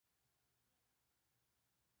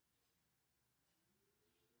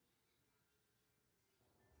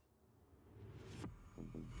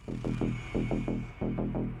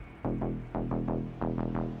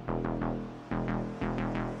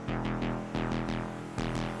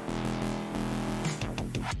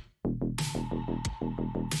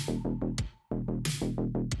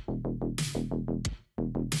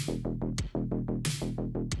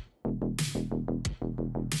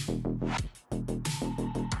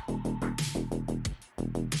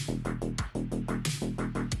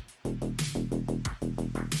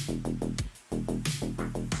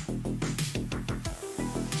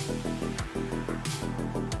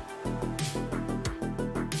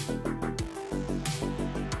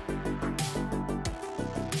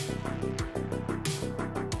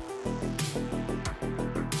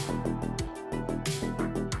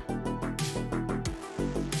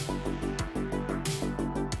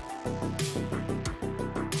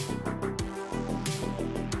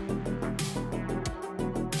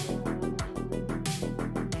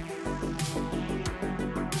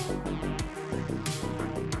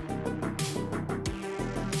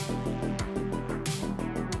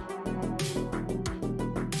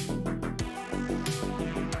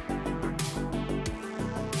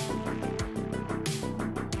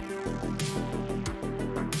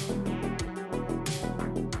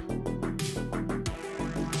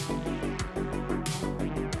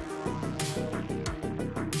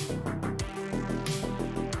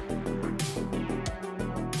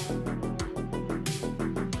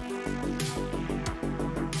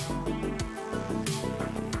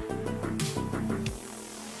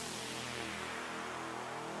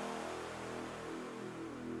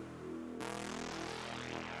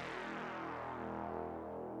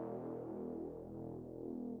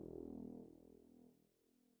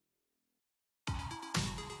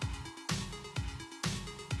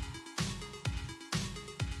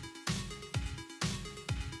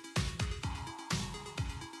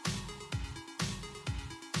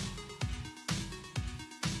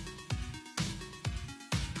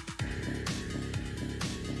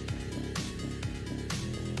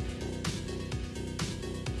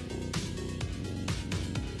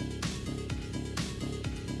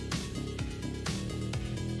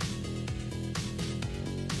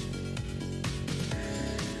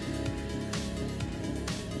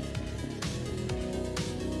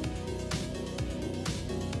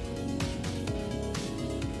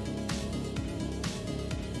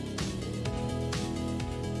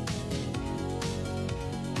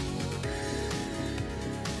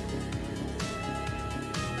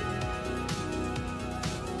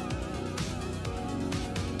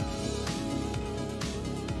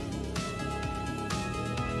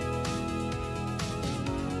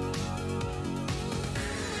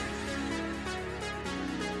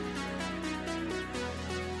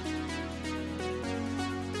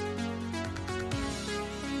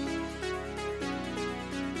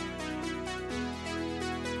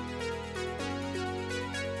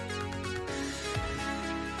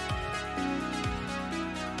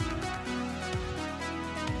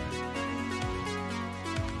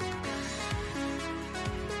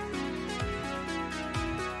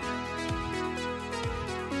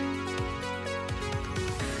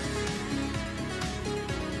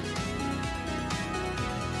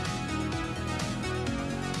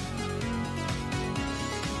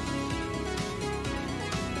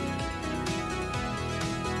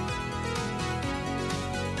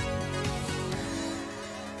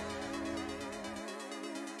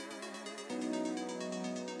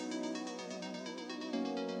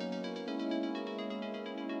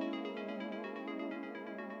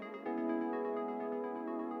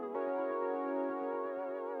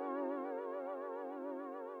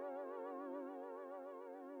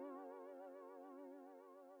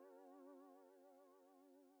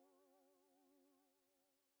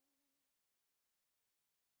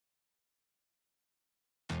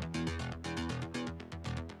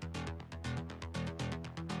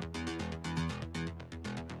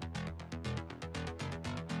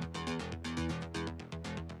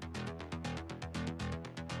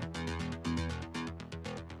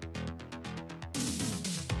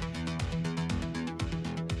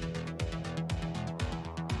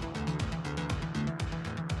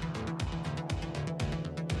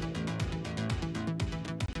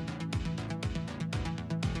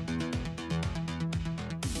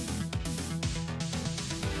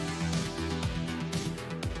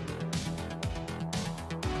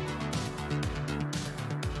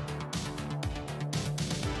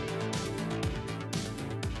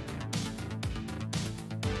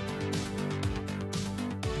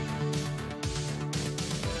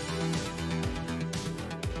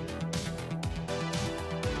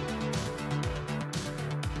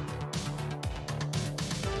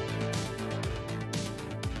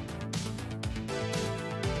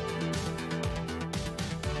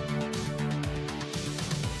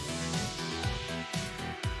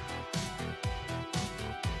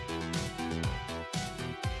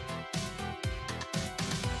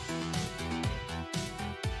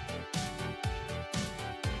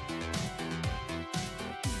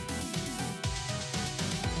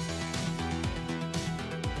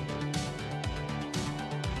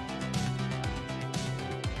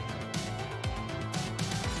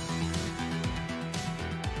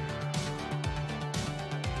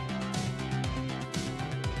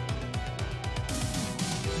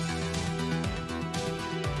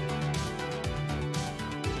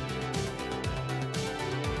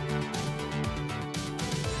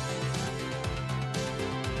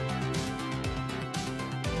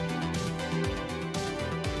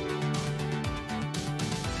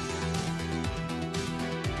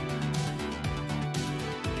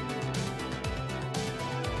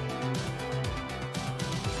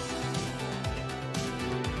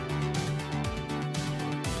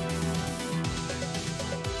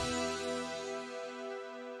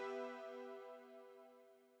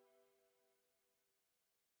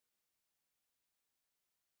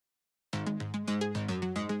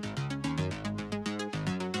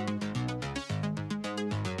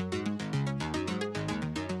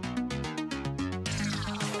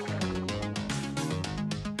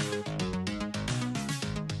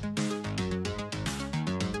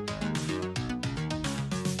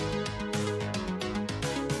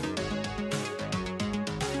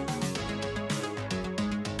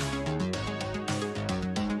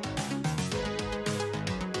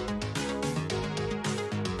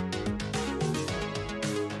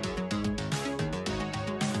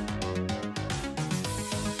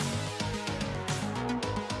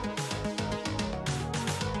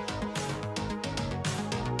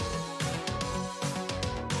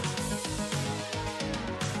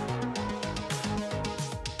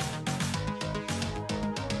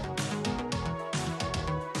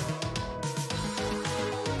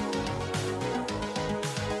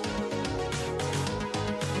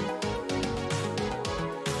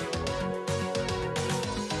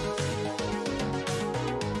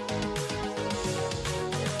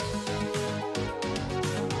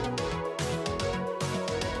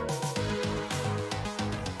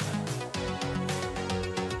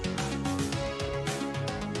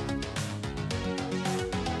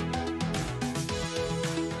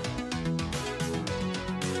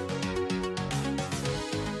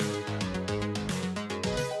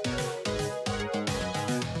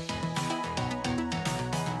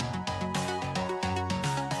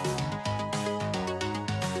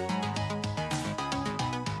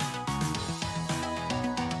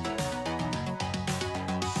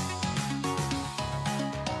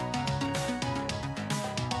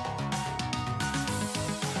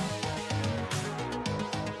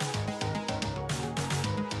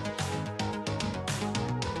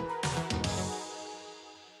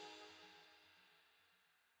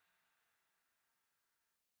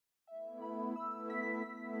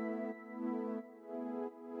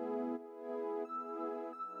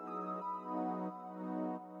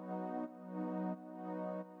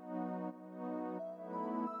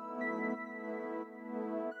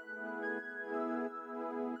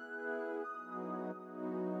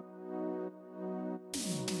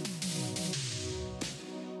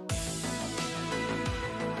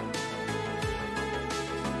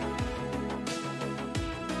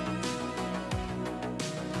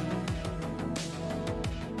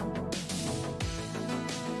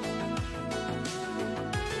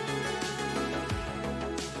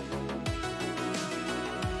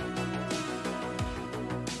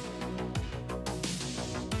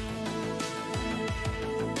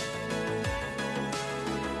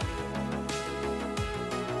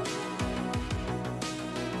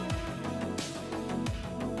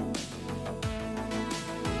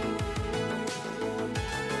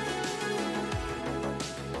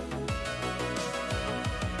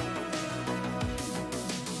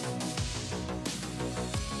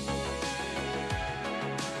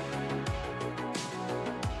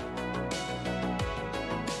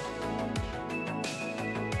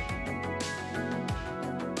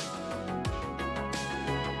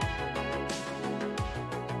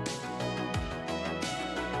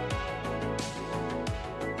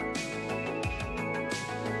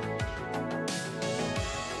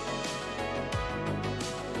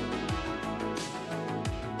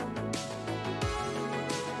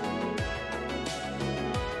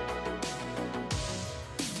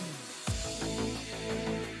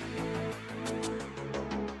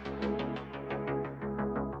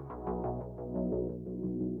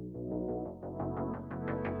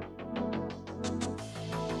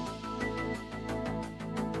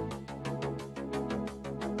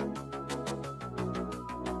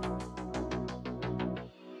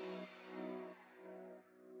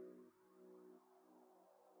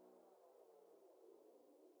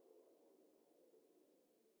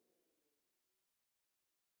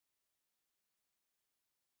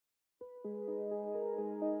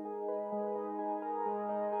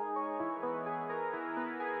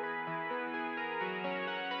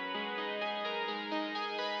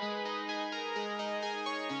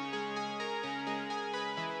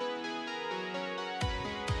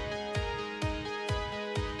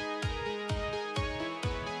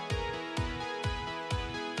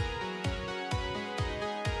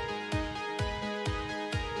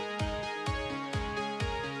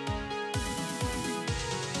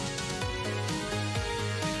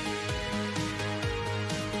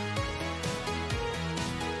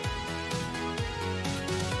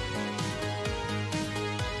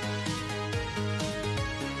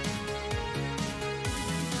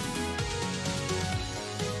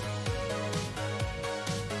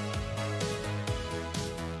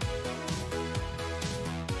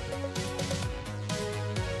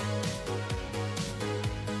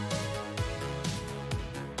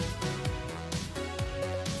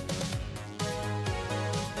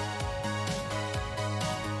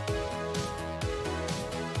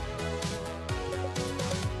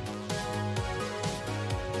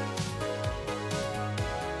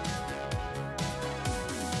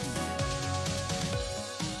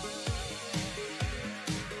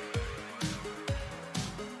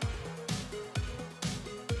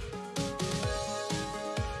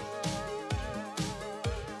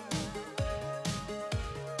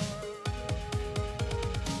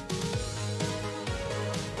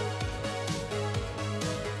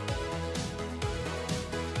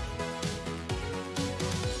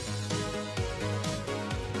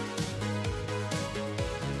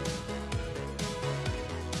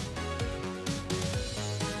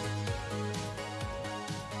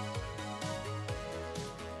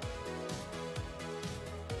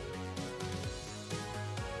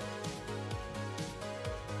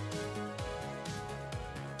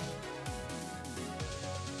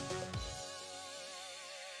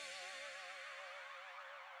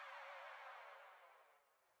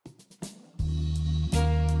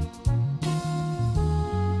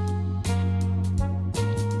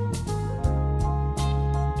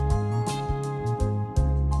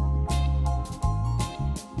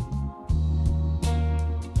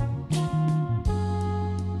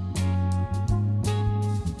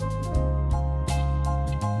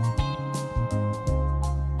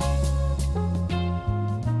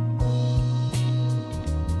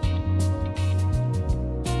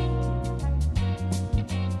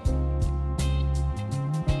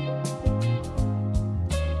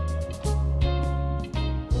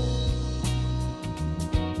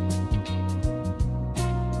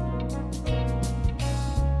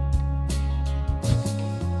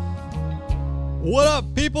What up,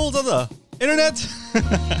 peoples of the internet?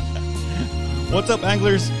 What's up,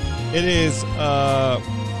 anglers? It is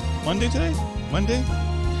Monday today? Monday?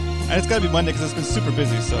 And it's gotta be Monday because it's been super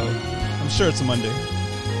busy, so I'm sure it's a Monday.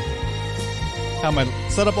 Have my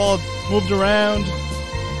setup all moved around.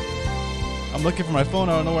 I'm looking for my phone.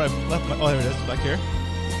 I don't know where I left my... Oh, there it is, back here.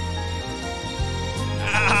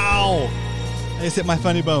 Ow! I just hit my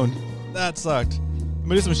funny bone. That sucked. I'm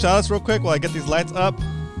gonna do some shout outs real quick while I get these lights up.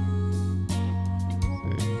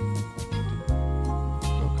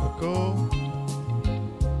 Go.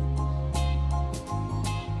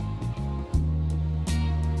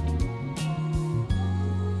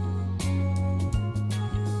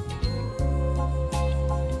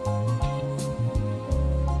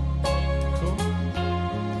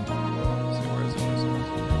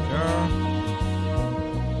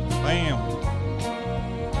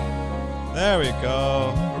 There we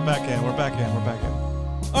go. We're back in.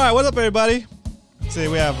 All right, what's up, everybody? Let's see,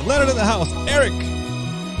 we have Leonard in the house. Eric,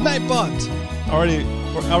 Nightbot. Already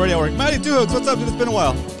at work. Matty Two Hooks, what's up, dude? It's been a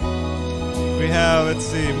while. We have, let's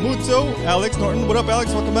see, Muto, Alex Norton. What up,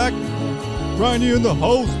 Alex? Welcome back. Brian, you in the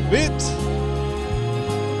house, bit.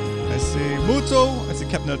 I see Muto. I see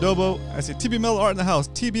Captain Adobo. I see TB Metal Art in the house.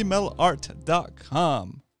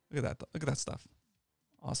 tbmetalart.com. Look at that. Look at that stuff.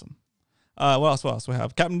 Awesome. What else? We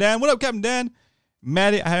have Captain Dan. What up, Captain Dan?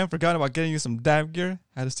 Maddie, I haven't forgotten about getting you some dive gear.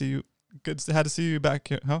 Had to see you. Had to see you back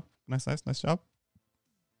here. Huh? Nice job.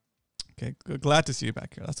 Okay, good. Glad to see you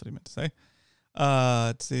back here. That's what he meant to say.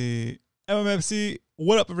 Let's see. MMFC.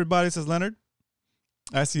 What up, everybody? Says Leonard.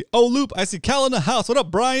 I see Loop. I see Cal in the house. What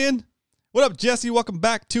up, Brian? What up, Jesse? Welcome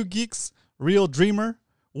back. Two Geeks. Real Dreamer.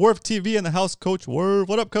 Werf TV in the house. Coach Werf.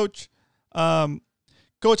 What up, Coach?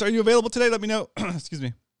 Coach, are you available today? Let me know. Excuse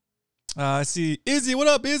me. I see Izzy. What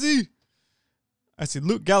up, Izzy? I see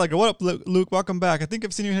Luke Gallagher. What up, Luke? Welcome back. I think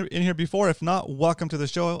I've seen you in here before. If not, welcome to the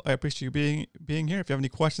show. I appreciate you being here. If you have any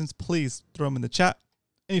questions, please throw them in the chat.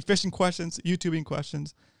 Any fishing questions, YouTubing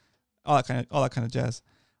questions, all that kind of jazz.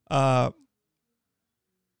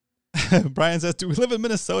 Brian says, "Do we live in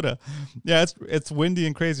Minnesota?" Yeah, it's windy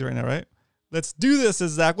and crazy right now, right? Let's do this,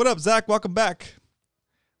 says Zach. What up, Zach? Welcome back.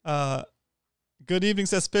 Good evening,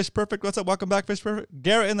 says Fish Perfect. What's up? Welcome back, Fish Perfect.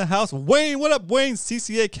 Garrett in the house. Wayne, what up, Wayne?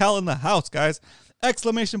 CCA Cal in the house, guys.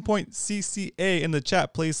 Exclamation point CCA in the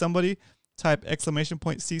chat, please. Somebody type exclamation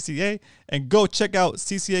point CCA and go check out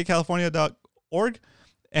ccacalifornia.org,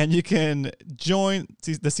 and you can join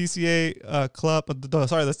the CCA club. The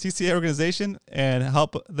CCA organization, and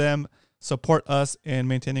help them support us in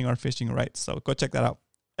maintaining our fishing rights. So go check that out.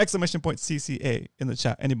 Exclamation point CCA in the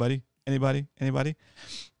chat. Anybody?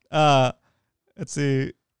 Let's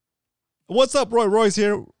see. What's up, Roy? Roy's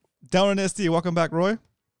here down in SD. Welcome back, Roy.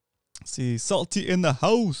 Let's see, Salty in the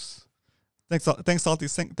house. Thanks, Salty.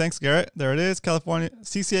 Thanks, Garrett. There it is. California,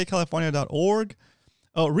 ccacalifornia.org.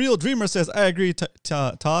 Real Dreamer says, I agree,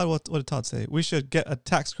 Todd. What did Todd say? We should get a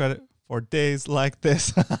tax credit for days like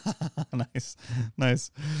this. Nice.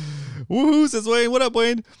 Woohoo, says Wayne. What up,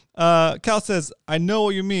 Wayne? Cal says, I know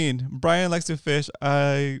what you mean. Brian likes to fish.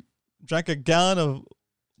 I drank a gallon of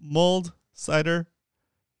mulled cider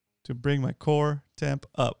to bring my core temp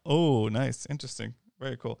up. Oh, nice. Interesting.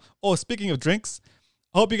 Very cool. Oh, speaking of drinks,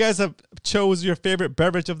 I hope you guys have chose your favorite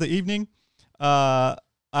beverage of the evening. I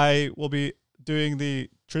will be doing the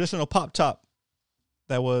traditional pop top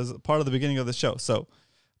that was part of the beginning of the show. So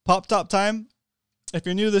pop top time. If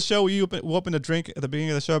you're new to the show, we'll open a drink at the beginning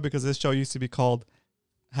of the show because this show used to be called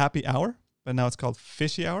Happy Hour, but now it's called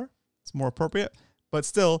Fishy Hour. It's more appropriate, but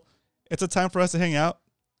still, it's a time for us to hang out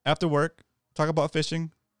after work, talk about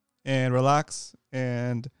fishing, and relax,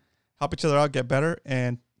 and help each other out get better,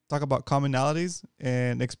 and talk about commonalities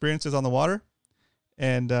and experiences on the water.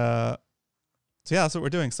 And so yeah, that's what we're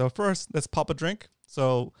doing. So first, let's pop a drink.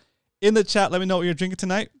 So in the chat, let me know what you're drinking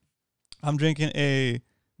tonight. I'm drinking a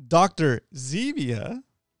Dr. Zevia.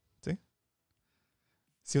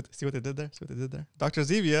 See what they did there? Dr.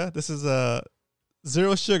 Zevia. This is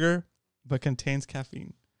zero sugar, but contains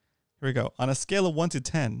caffeine. Here we go. On a scale of 1 to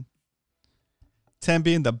 10, 10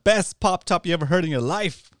 being the best pop top you ever heard in your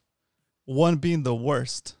life, 1 being the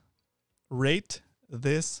worst, rate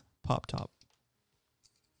this pop top.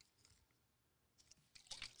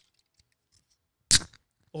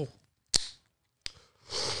 Oh.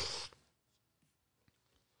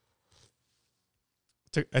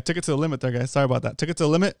 I took it to the limit there, guys. Sorry about that. Took it to the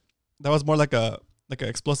limit. That was more like an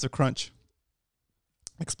explosive crunch.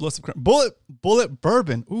 Bullet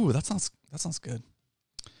bourbon. Ooh, that sounds good.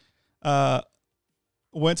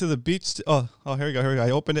 Went to the beach. Here we go.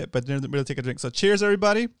 I opened it, but didn't really take a drink. So cheers,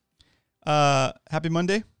 everybody. Happy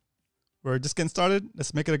Monday. We're just getting started.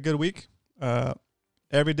 Let's make it a good week.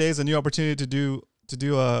 Every day is a new opportunity to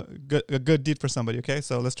do a good deed for somebody. Okay,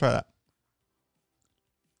 so let's try that.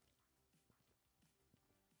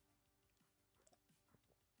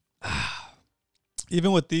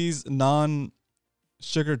 Even with these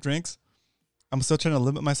non-sugar drinks, I'm still trying to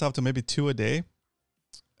limit myself to maybe 2 a day.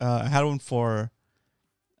 I had one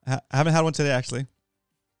I haven't had one today actually.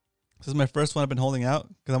 This is my first one I've been holding out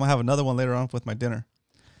because I'm gonna have another one later on with my dinner.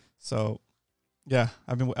 So, yeah,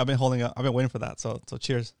 I've been holding out. I've been waiting for that. So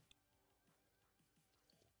cheers.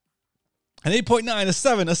 An 8.9, a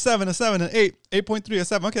 7, a 7, a 7, an 8, 8.3, a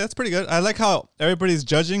 7. Okay, that's pretty good. I like how everybody's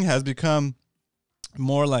judging has become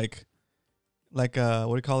more like what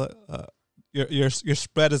do you call it? Your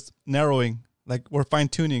spread is narrowing. Like we're fine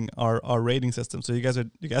tuning our rating system. So you guys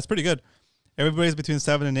that's pretty good. Everybody's between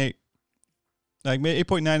 7 and 8. Like maybe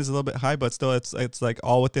 8.9 is a little bit high, but still it's like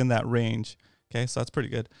all within that range. Okay, so that's pretty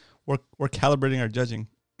good. We're calibrating our judging.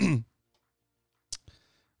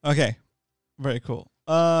 Okay, very cool.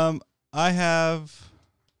 I have.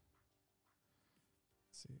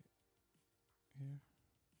 Let's see.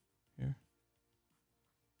 Here.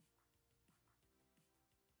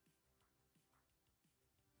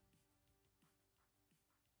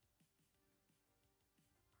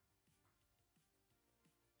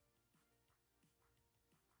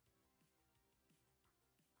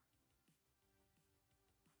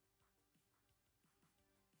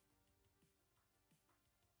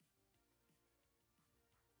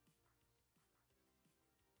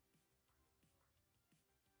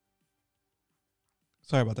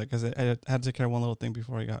 Sorry about that, because I had to take care of one little thing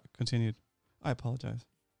before I got continued. I apologize.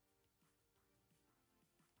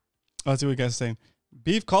 Oh, let's see what you guys are saying.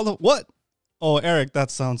 Beef called what? Oh, Eric,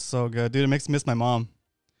 that sounds so good. Dude, it makes me miss my mom.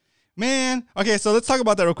 Man. Okay, so let's talk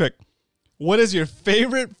about that real quick. What is your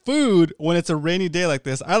favorite food when it's a rainy day like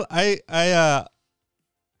this? Right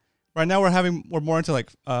now we're more into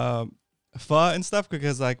like pho and stuff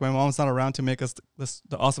because like my mom's not around to make us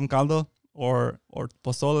the awesome caldo or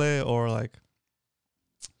pozole or like.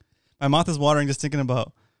 My mouth is watering just thinking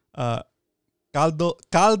about caldo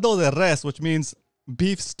de res, which means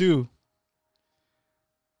beef stew.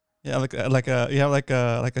 Yeah, you have like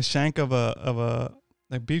a shank of a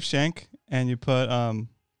like beef shank, and you put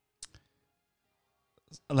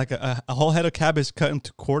like a whole head of cabbage cut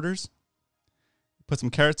into quarters. Put some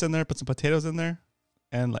carrots in there, put some potatoes in there,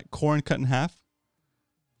 and like corn cut in half.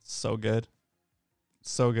 So good,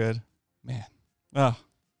 so good, man. Oh.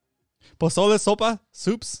 Pozole, sopa,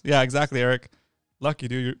 soups. Yeah, exactly, Eric. Lucky,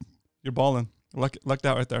 dude. You're balling. Lucked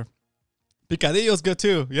out right there. Picadillo's good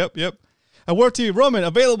too. Yep. A Werf TV Roman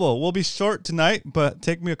available. We'll be short tonight, but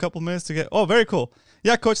take me a couple minutes to get. Oh, very cool.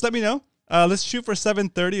 Yeah, coach, let me know. Let's shoot for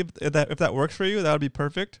 7:30 if that works for you. That would be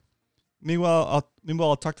perfect. Meanwhile,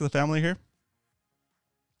 I'll talk to the family here.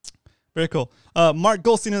 Very cool. Mark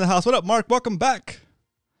Goldstein in the house. What up, Mark? Welcome back.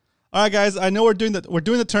 All right, guys. I know we're doing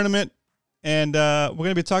the tournament. And we're going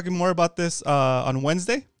to be talking more about this on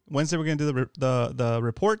Wednesday. Wednesday, we're going to do the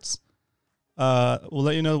reports. We'll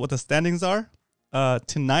let you know what the standings are.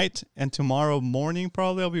 Tonight and tomorrow morning,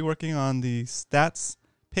 probably I'll be working on the stats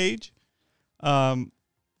page on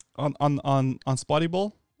Spotty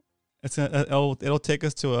Bowl. It'll take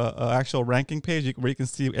us to a actual ranking page where you can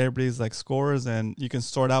see everybody's like scores, and you can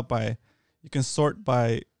sort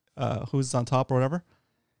by who's on top or whatever.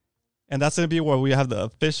 And that's going to be where we have the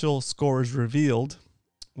official scores revealed.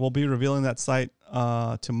 We'll be revealing that site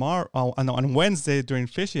tomorrow on Wednesday during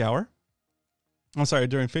Fishy Hour. I'm sorry,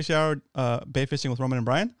 during Fishy Hour, bait fishing with Roman and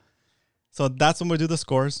Brian. So that's when we do the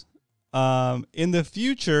scores. In the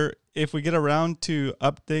future, if we get around to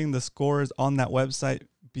updating the scores on that website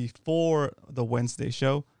before the Wednesday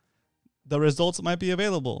show, the results might be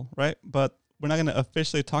available, right? But we're not going to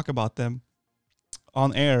officially talk about them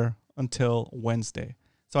on air until Wednesday.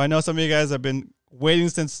 So I know some of you guys have been waiting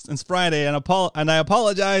since Friday, and I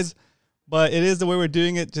apologize, but it is the way we're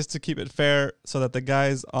doing it just to keep it fair so that the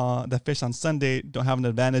guys that fish on Sunday don't have an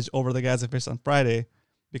advantage over the guys that fish on Friday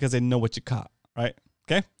because they know what you caught, right?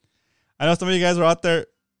 Okay? I know some of you guys were out there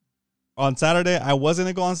on Saturday. I wasn't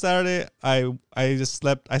going to go on Saturday. I just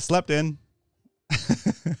slept. I slept in.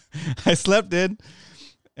 I slept in,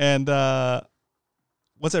 and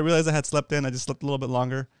once I realized I had slept in, I just slept a little bit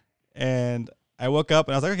longer, and I woke up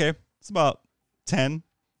and I was like, okay, it's about 10.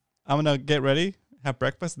 I'm going to get ready, have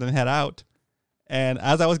breakfast, and then head out. And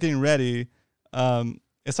as I was getting ready,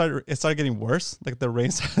 it started getting worse. Like the rain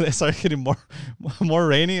started getting more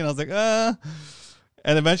rainy. And I was like,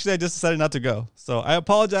 And eventually I just decided not to go. So I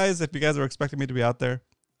apologize if you guys were expecting me to be out there.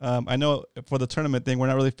 I know for the tournament thing, we're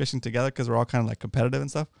not really fishing together because we're all kind of like competitive and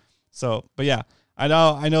stuff. So, but yeah, I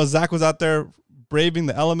know Zach was out there braving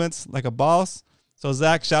the elements like a boss. So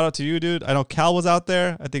Zach, shout out to you, dude. I know Cal was out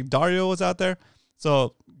there. I think Dario was out there.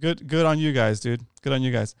 So good on you guys, dude. Good on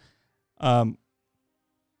you guys.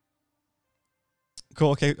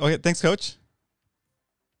 Cool. Okay. Thanks, Coach.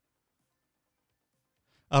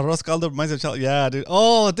 Arroz caldo reminds me of child. Yeah, dude.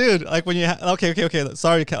 Oh, dude. Like when you okay.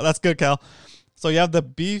 Sorry, Cal. That's good, Cal. So you have the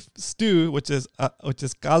beef stew, which is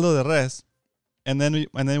caldo de res, and then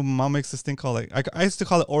mom makes this thing called like I used to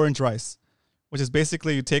call it orange rice, which is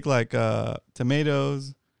basically you take like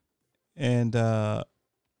tomatoes and I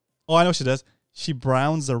know what she does. She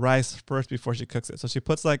browns the rice first before she cooks it. So she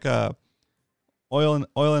puts like oil in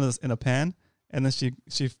a pan, and then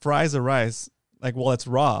she fries the rice like while it's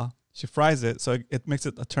raw. She fries it, so it makes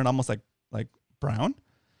it turn almost like brown.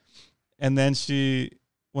 And then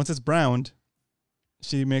once it's browned,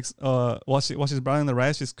 she makes while she's browning the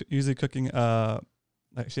rice, she's usually cooking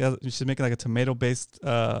like she's making like a tomato based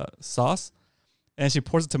sauce, and she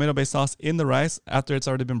pours the tomato based sauce in the rice after it's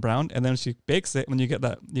already been browned, and then she bakes it. When you get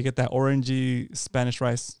that orangey Spanish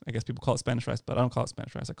rice. I guess people call it Spanish rice, but I don't call it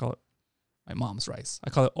Spanish rice. I call it my mom's rice. I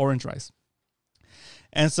call it orange rice.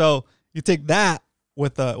 And so you take that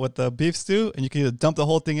with the beef stew, and you can either dump the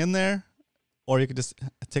whole thing in there, or you could just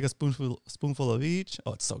take a spoonful of each.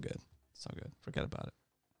 Oh, it's so good. So good. Forget about it.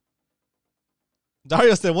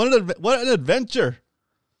 Dario said, what an adventure.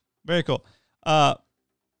 Very cool.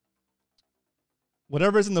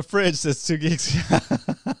 Whatever's in the fridge, says 2 Geeks.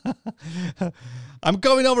 I'm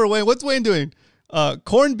coming over, Wayne. What's Wayne doing?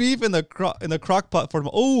 Corned beef in the crock pot for.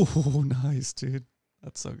 Oh, nice, dude.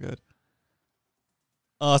 That's so good.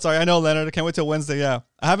 Sorry, I know, Leonard. I can't wait till Wednesday. Yeah,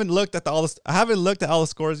 I haven't looked at all the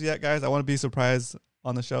scores yet, guys. I want to be surprised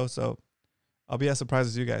on the show, so I'll be as surprised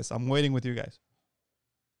as you guys. I'm waiting with you guys.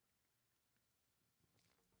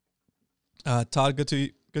 Todd, good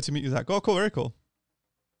to meet you, Zach. Oh, cool, very cool.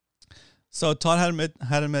 So Todd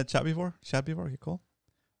hadn't met chat before. Okay, cool.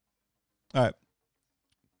 All right.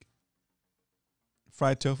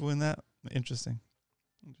 Fried tofu in that. Interesting.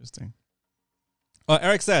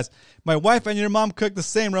 Eric says, my wife and your mom cook the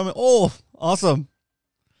same ramen. Oh, awesome.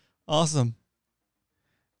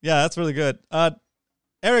 Yeah, that's really good.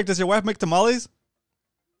 Eric, does your wife make tamales?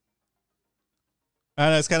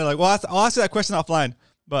 And it's kind of like, well, I'll ask you that question offline,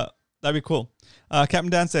 but that'd be cool. Captain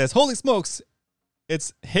Dan says, holy smokes.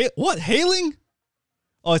 It's hailing?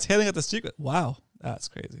 Oh, it's hailing at the street. Wow. That's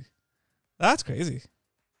crazy.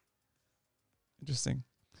 Interesting.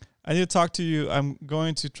 I need to talk to you. I'm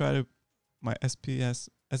going to try to my SBS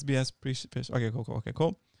pre-fish. Okay,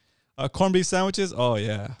 cool. Corned beef sandwiches. Oh,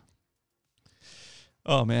 yeah.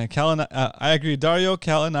 Oh, man. Cal and I agree. Dario,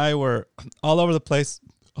 Cal and I were all over the place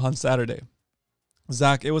on Saturday.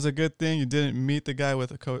 Zach, it was a good thing you didn't meet the guy with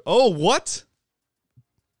a coat. Oh, what?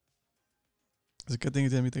 It's a good thing you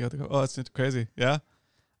didn't meet the guy with the coat. Oh, that's crazy. Yeah.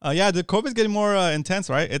 Yeah, the COVID's getting more intense,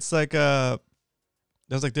 right? It's like there's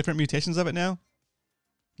like different mutations of it now.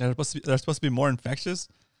 They're supposed to be more infectious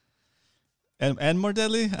and more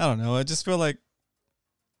deadly. I don't know. I just feel like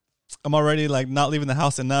I'm already like not leaving the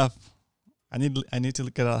house enough. I need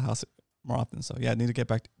to get out of the house more often. So yeah, I need to get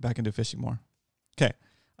back into fishing more. Okay.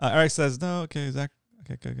 Eric says no. Okay, Zach.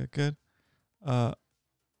 Okay, good.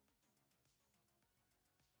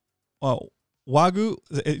 Well, Wagyu.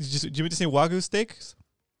 Did you mean to say Wagyu steaks?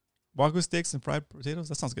 Wagyu steaks and fried potatoes?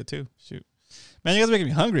 That sounds good too. Shoot. Man, you guys are making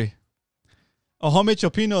me hungry. Oh, homemade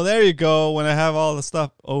chopino. There you go. When I have all the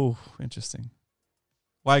stuff. Oh, interesting.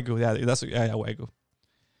 Wagyu. Yeah, Wagyu.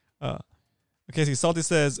 Okay, see, Salty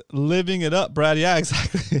says, living it up, Brad. Yeah,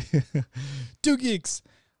 exactly. 2 Geeks.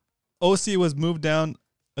 OC was moved down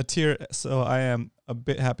a tier, so I am a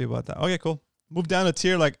bit happy about that. Okay, cool. Moved down a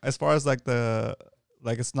tier, like, as far as, like,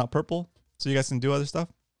 it's not purple, so you guys can do other stuff.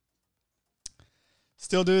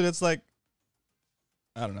 Still, dude, it's like,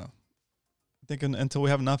 I don't know. I think until we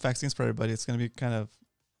have enough vaccines for everybody, it's going to be kind of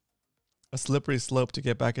a slippery slope to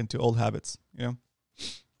get back into old habits, you know?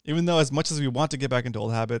 Even though as much as we want to get back into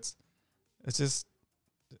old habits, it's just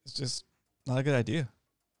not a good idea.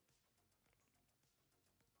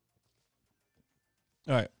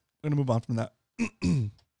 All right, we're going to move on from that.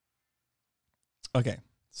 Okay,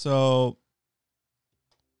 so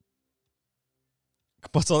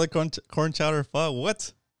what's all the corn chowder pho?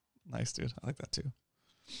 What? Nice, dude. I like that too.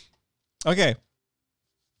 Okay.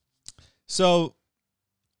 So,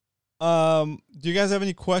 do you guys have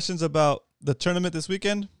any questions about the tournament this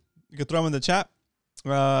weekend? You can throw them in the chat.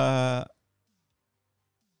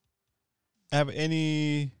 Have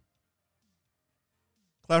any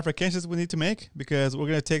clarifications we need to make? Because we're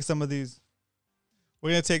gonna take some of these. We're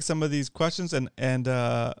gonna take some of these questions and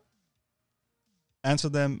answer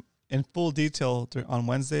them in full detail on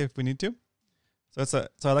Wednesday if we need to. So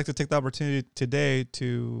I'd like to take the opportunity today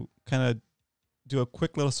to kind of do a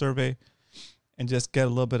quick little survey and just get a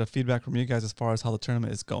little bit of feedback from you guys as far as how the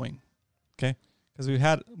tournament is going. Okay, because we've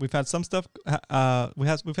had some stuff we've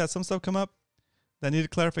had some stuff come up that needed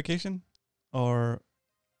clarification, or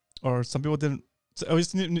some people didn't. So we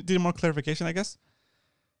just needed more clarification, I guess.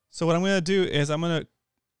 So what I'm going to do is I'm going to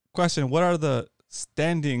question, what are the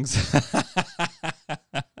standings?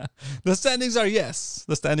 The standings are yes.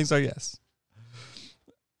 The standings are yes.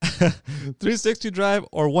 360 drive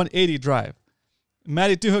or 180 drive.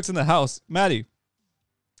 Maddie Two Hooks in the house. Maddie,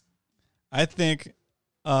 I think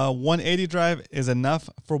 180 drive is enough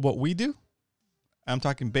for what we do. I'm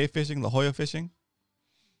talking bay fishing, La Jolla fishing.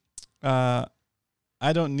 I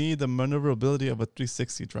don't need the maneuverability of a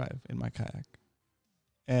 360 drive in my kayak.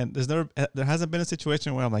 And there hasn't been a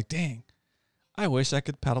situation where I'm like, dang, I wish I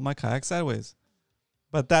could paddle my kayak sideways.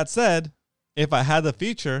 But that said, if I had the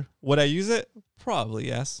feature, would I use it? Probably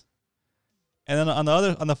yes. And then on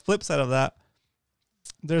the flip side of that,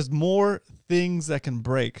 there's more things that can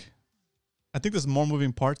break. I think there's more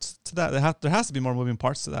moving parts to that. There has to be more moving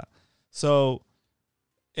parts to that. So,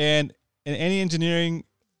 and in any engineering,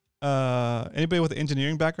 anybody with an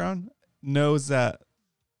engineering background knows that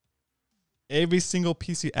every single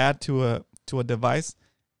piece you add to a device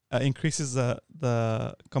increases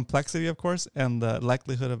the complexity, of course, and the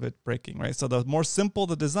likelihood of it breaking, right? So the more simple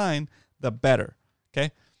the design, the better,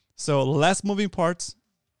 okay? So less moving parts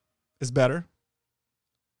is better.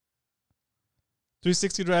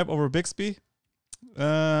 360 drive over Bixby.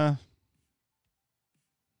 It's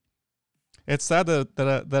sad that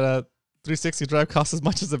a 360 drive costs as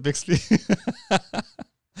much as a Bixby.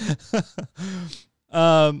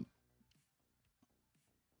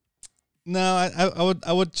 No,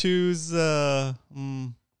 I would choose I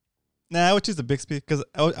would choose the Bixby, because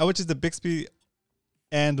I would choose the Bixby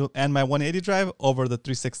and my 180 drive over the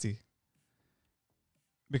 360,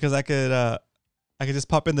 because I could just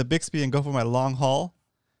pop in the Bixby and go for my long haul,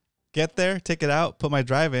 get there, take it out, put my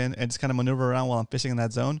drive in, and just kind of maneuver around while I'm fishing in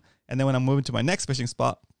that zone. And then when I'm moving to my next fishing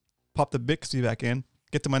spot, pop the Bixby back in,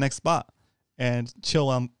 get to my next spot, and chill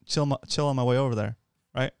on my way over there,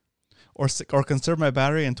 right? Or conserve my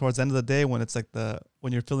battery, and towards the end of the day, when it's like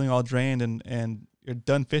when you're feeling all drained and you're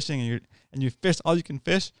done fishing, and you fished all you can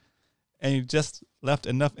fish, and you just left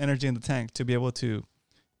enough energy in the tank to be able to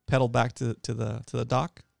pedal back to the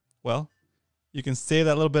dock, well, you can save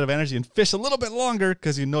that little bit of energy and fish a little bit longer,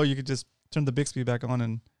 because you know you could just turn the Bixby back on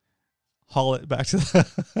and haul it back to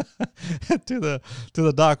the to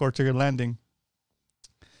the dock or to your landing.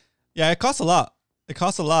 Yeah, it costs a lot. It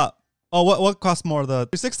costs a lot. Oh, what costs more, the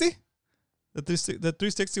 360? The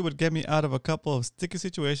 360 would get me out of a couple of sticky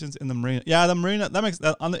situations in the marina. Yeah, the marina,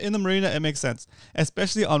 in the marina it makes sense,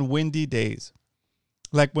 especially on windy days.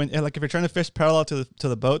 Like if you're trying to fish parallel to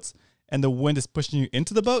the boats, and the wind is pushing you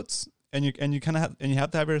into the boats, and you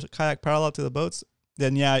have to have your kayak parallel to the boats,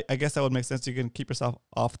 then yeah, I guess that would make sense. You can keep yourself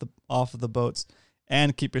off of the boats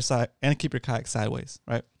and keep your kayak sideways,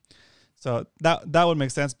 right? So that would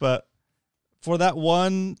make sense. But for that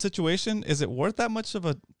one situation, is it worth that much of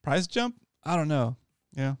a price jump? I don't know.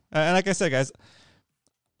 Yeah. And like I said, guys,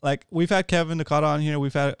 like we've had Kevin Nakata on here.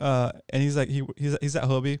 We've had and he's like he's at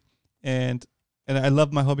Hobie, and I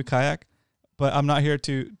love my Hobie kayak, but I'm not here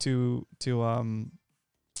to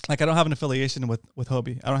like, I don't have an affiliation with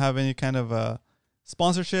Hobie. I don't have any kind of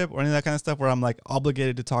sponsorship or any of that kind of stuff where I'm like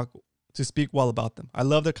obligated to speak well about them. I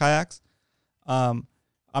love their kayaks. I'm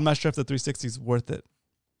not sure if the 360 is worth it.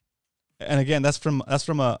 And again, that's from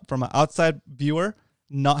an outside viewer,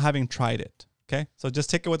 not having tried it. Okay, so just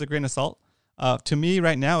take it with a grain of salt. To me,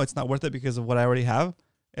 right now, it's not worth it because of what I already have.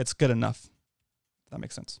 It's good enough. If that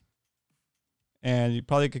makes sense. And you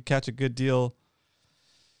probably could catch a good deal.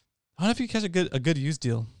 I don't know if you catch a good used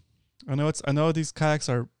deal. I know these kayaks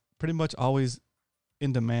are pretty much always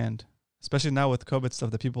in demand, especially now with COVID stuff,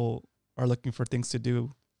 that people are looking for things to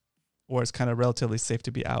do, or it's kind of relatively safe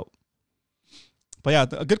to be out. But yeah,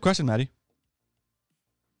 a good question, Maddie.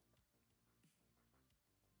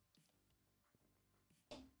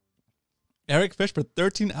 Eric fished for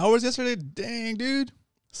 13 hours yesterday. Dang, dude.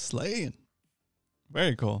 Slaying.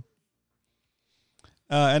 Very cool.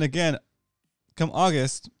 And again, come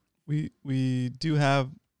August, we do have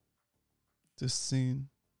this scene.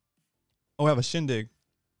 Oh, we have a shindig.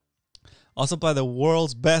 Also by the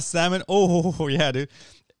world's best salmon. Oh, yeah, dude.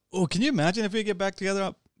 Oh, can you imagine if we get back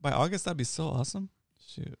together by August? That'd be so awesome.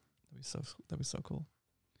 Shoot. That'd be so cool.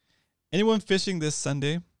 Anyone fishing this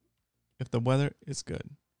Sunday if the weather is good?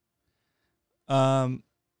 I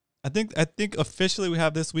think officially we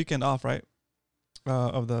have this weekend off, right?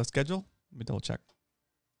 Of the schedule. Let me double check.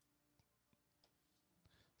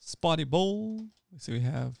 Spotty Bowl. Let's see, we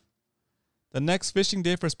have the next fishing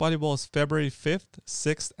day for Spotty Bowl is February 5th,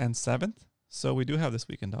 6th, and 7th. So we do have this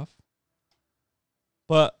weekend off.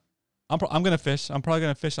 But I'm going to fish. I'm probably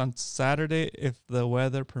going to fish on Saturday if the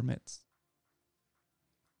weather permits.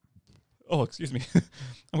 Oh, excuse me.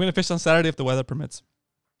 I'm going to fish on Saturday if the weather permits.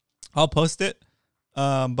 I'll post it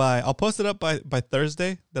I'll post it up by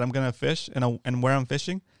Thursday that I'm going to fish and where I'm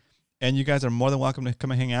fishing. And you guys are more than welcome to come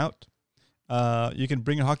and hang out. You can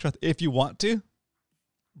bring your hawk trout if you want to.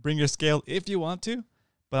 Bring your scale if you want to.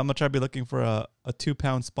 But I'm going to try to be looking for a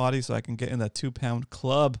 2-pound spotty so I can get in that 2-pound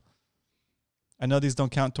club. I know these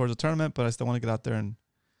don't count towards the tournament, but I still want to get out there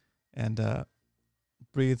and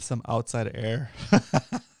breathe some outside air.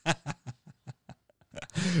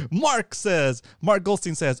 Mark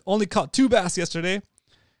Goldstein says, only caught 2 bass yesterday,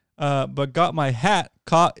 but got my hat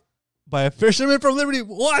caught by a fisherman from Liberty.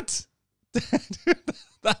 What? Dude,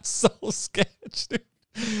 that's so sketch, dude.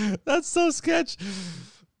 That's so sketch.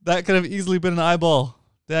 That could have easily been an eyeball.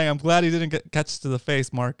 Dang, I'm glad he didn't get catch to the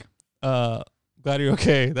face, Mark. Glad you're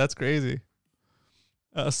okay. That's crazy.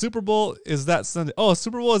 Super Bowl is that Sunday. Oh,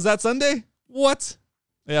 Super Bowl is that Sunday? What?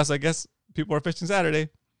 Yes, I guess people are fishing Saturday.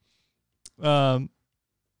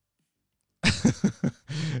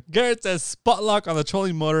 Garrett says spot lock on the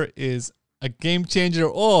trolling motor is a game changer.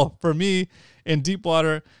 Oh, for me in deep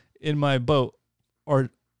water in my boat or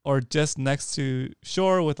just next to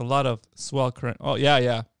shore with a lot of swell current. Oh,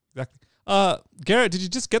 yeah, exactly. Garrett, did you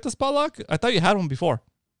just get the spot lock? I thought you had one before.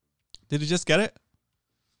 Did you just get it?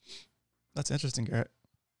 That's interesting, Garrett.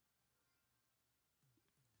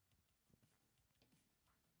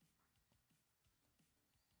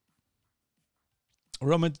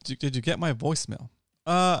 Roman, did you get my voicemail?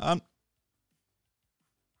 I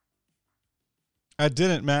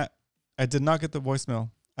didn't, Matt. I did not get the voicemail.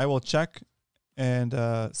 I will check and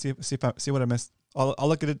see what I missed. I'll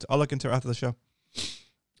look at it. I'll look into it after the show.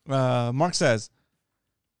 Mark says,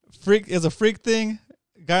 "Freak is a freak thing.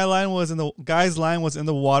 Guy's line was in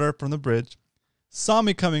the water from the bridge. Saw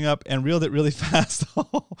me coming up and reeled it really fast.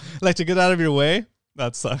 Like to get out of your way.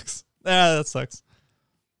 That sucks. Yeah, that sucks."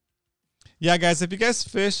 Yeah, guys, if you guys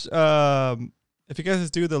fish, if you guys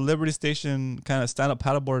do the Liberty Station kind of stand-up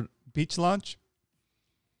paddleboard beach launch,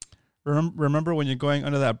 remember when you're going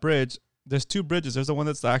under that bridge, there's 2 bridges. There's the one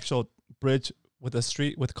that's the actual bridge with a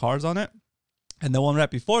street with cars on it. And the one right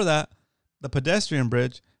before that, the pedestrian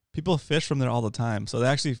bridge, people fish from there all the time. So they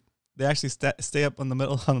actually stay up on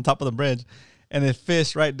the top of the bridge, and they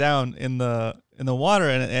fish right down in the water,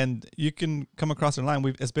 and you can come across their line.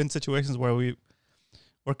 It's been situations where we're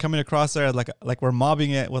coming across there like we're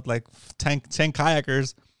mobbing it with like 10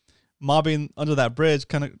 kayakers mobbing under that bridge,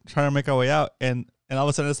 kind of trying to make our way out, and all of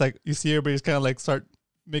a sudden it's like you see everybody's kind of like start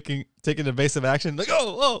taking evasive action, like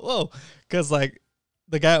oh, because like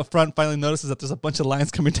the guy up front finally notices that there's a bunch of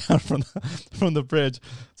lines coming down from the bridge,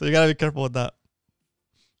 so you gotta be careful with that.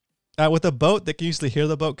 With a boat, they can usually hear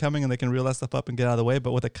the boat coming and they can reel that stuff up and get out of the way,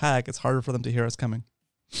 but with a kayak, it's harder for them to hear us coming.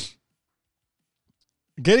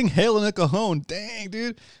 Getting hail in El Cajon. Dang,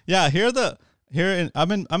 dude. Yeah,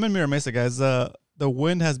 I'm in Mira Mesa, guys. The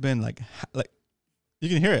wind has been like you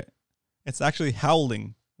can hear it. It's actually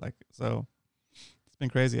howling. So it's been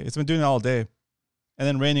crazy. It's been doing it all day. And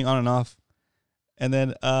then raining on and off. And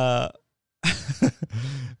then my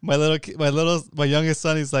youngest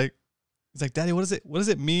son, he's like, "Daddy, what does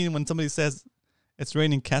it mean when somebody says it's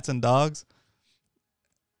raining cats and dogs?"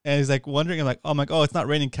 And he's like wondering, I'm like, oh, it's not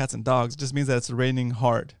raining cats and dogs. It just means that it's raining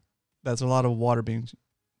hard. That's a lot of water being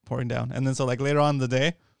pouring down. And then so like later on in the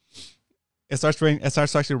day, it starts to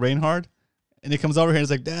actually rain hard. And he comes over here and he's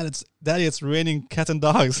like, Daddy, it's raining cats and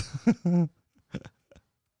dogs.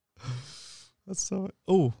 That's so,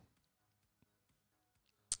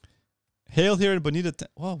 hail here in Bonita.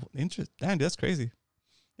 Whoa, interesting. Damn, that's crazy.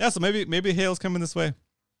 Yeah, so maybe hail's coming this way.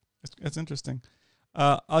 That's interesting.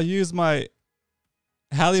 I'll use my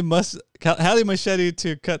Halley machete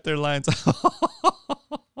to cut their lines. That's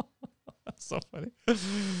so funny.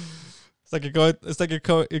 It's like you're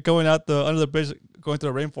going out under the bridge, going through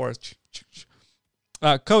a rainforest.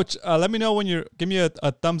 Coach, let me know when give me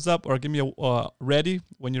a thumbs up or give me a ready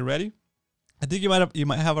when you're ready. I think you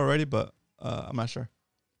might have already, but I'm not sure.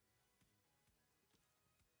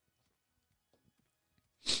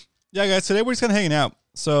 Yeah, guys, today we're just kind of hanging out.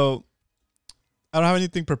 So I don't have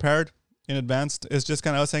anything prepared in advance. It's just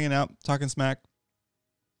kind of us hanging out, talking smack,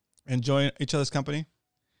 enjoying each other's company.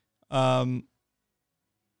 And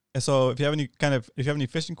so if you have any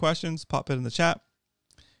fishing questions, pop it in the chat.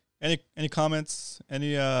 Any comments,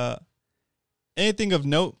 anything of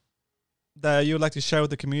note that you would like to share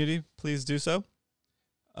with the community, please do so.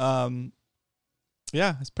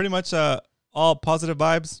 yeah, it's pretty much all positive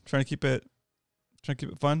vibes. Trying to keep it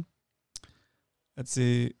fun. Let's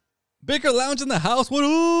see. Baker Lounge in the house. What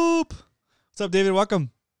up? What's up, David?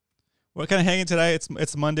 Welcome. We're kind of hanging today.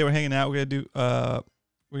 It's Monday. We're hanging out. We're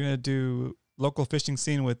gonna do local fishing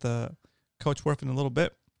scene with Coach Werf in a little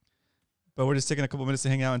bit. But we're just taking a couple minutes to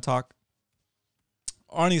hang out and talk.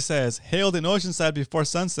 Arnie says, hailed in Oceanside before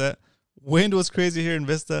sunset. Wind was crazy here in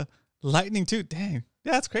Vista. Lightning too. Dang.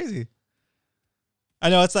 Yeah, that's crazy. I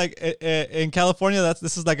know it's like in California,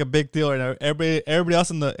 this is like a big deal right now. Everybody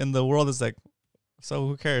else in the world is like, so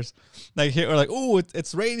who cares? Like here, or like, oh,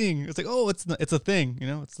 it's raining. It's like, oh, it's a thing. You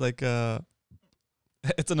know, it's like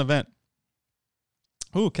it's an event.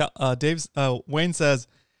 Ooh, Wayne says,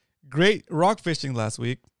 great rock fishing last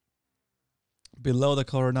week below the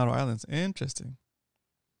Coronado Islands. Interesting.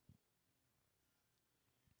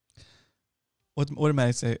 What did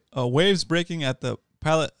I say? Waves breaking at the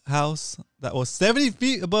pilot house that was 70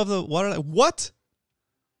 feet above the water. What?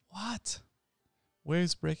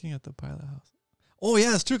 Waves breaking at the pilot house. Oh,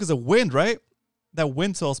 yeah, that's true because of wind, right? That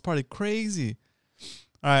wind swell is probably crazy.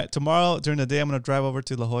 All right, tomorrow during the day, I'm going to drive over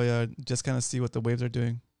to La Jolla and just kind of see what the waves are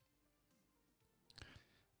doing.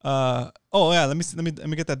 Oh, yeah, let me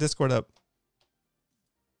get that Discord up.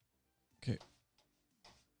 Okay.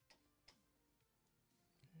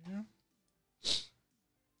 Yeah.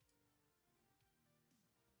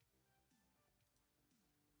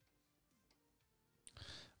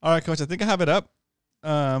 All right, Coach, I think I have it up.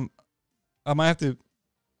 I might have to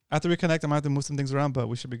reconnect. I might have to move some things around, but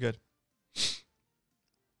we should be good.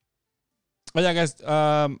 Oh yeah, guys.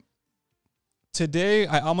 Today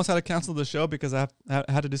I almost had to cancel the show because I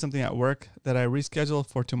had to do something at work that I rescheduled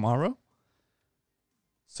for tomorrow.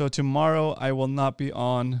 So tomorrow I will not be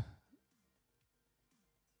on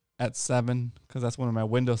at 7 because that's when my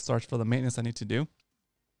window starts for the maintenance I need to do.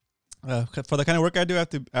 For the kind of work I do, I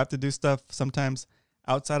have to do stuff sometimes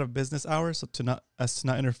outside of business hours, so to not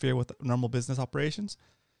interfere with normal business operations.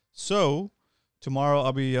 So tomorrow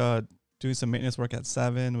I'll be doing some maintenance work at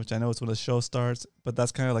 7, which I know is when the show starts, but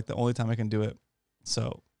that's kind of like the only time I can do it.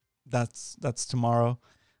 So that's tomorrow.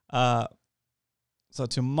 So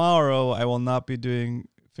tomorrow I will not be doing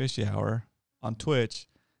Fishy Hour on Twitch,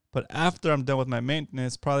 but after I'm done with my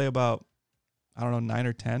maintenance, probably about, I don't know, 9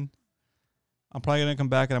 or 10, I'm probably gonna come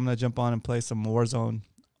back and I'm gonna jump on and play some Warzone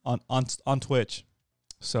on Twitch.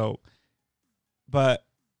 So, but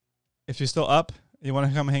if you're still up, you want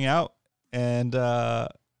to come hang out, and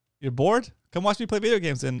you're bored, come watch me play video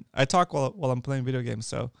games. And I talk while I'm playing video games,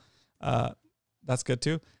 so that's good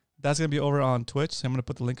too. That's going to be over on Twitch. So I'm going to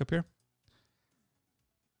put the link up here.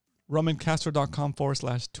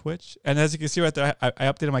 RomanCastro.com/Twitch. And as you can see right there, I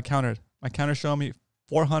updated my counter. My counter showing me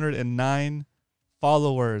 409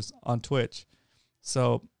 followers on Twitch.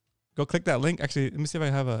 So go click that link. Actually, let me see if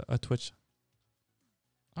I have a Twitch.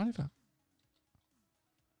 I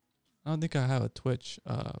don't think I have a Twitch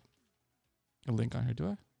a link on here, do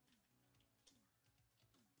I?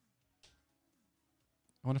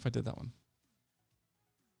 I wonder if I did that one.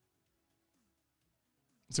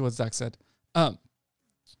 Let's see what Zach said. I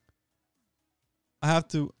have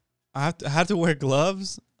to wear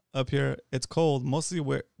gloves up here. It's cold. Mostly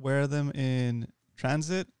wear them in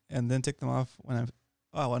transit and then take them off when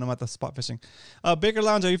I'm at the spot fishing. Baker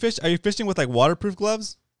Lounge, are you fishing with like waterproof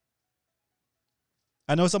gloves?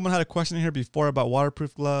 I know someone had a question in here before about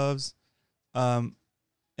waterproof gloves, and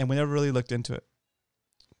we never really looked into it.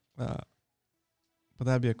 But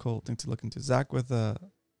that'd be a cool thing to look into. Zach with a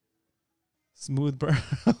smooth burn.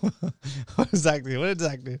 What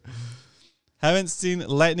exactly? Haven't seen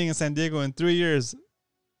lightning in San Diego in 3 years.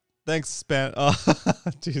 Thanks, Span. Oh,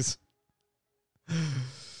 jeez.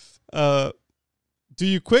 Do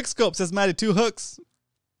you quick scope? Says Maddie. 2 hooks.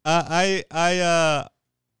 I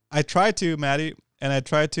try to, Maddie, and I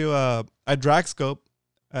try to I drag scope.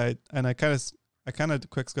 I kind of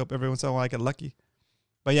quick scope every once in a while. I get lucky,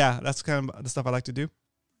 but yeah, that's kind of the stuff I like to do.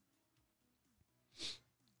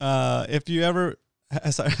 If you've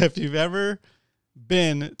ever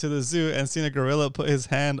been to the zoo and seen a gorilla put his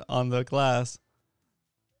hand on the glass,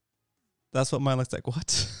 that's what mine looks like.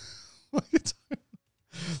 What? What are you talking?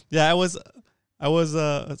 Yeah, I was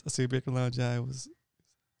let's see, Baker Lounge. Yeah, I was.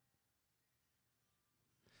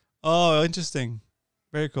 Oh, interesting.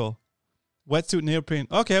 Very cool. Wetsuit neoprene.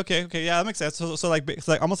 Okay. Yeah, that makes sense. So like it's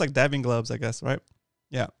like almost like diving gloves, I guess, right?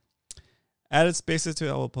 Yeah. Added spaces to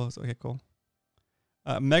elbow post. Okay, cool.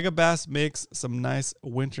 Mega Bass makes some nice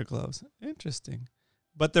winter gloves. Interesting.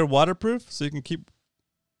 But they're waterproof, so you can keep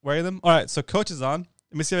wearing them. All right, so Coach is on.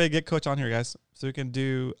 Let me see if I can get Coach on here, guys. So we can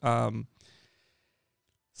do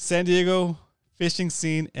San Diego fishing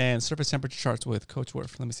scene and surface temperature charts with Coach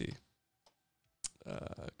Werf. Let me see.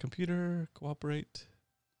 Computer, cooperate.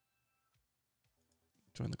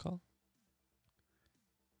 Join the call.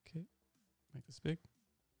 Okay, make this big.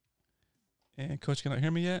 And Coach cannot hear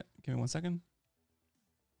me yet. Give me 1 second.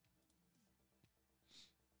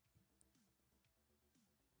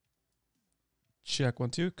 Check 1,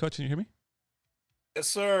 2. Coach, can you hear me? Yes,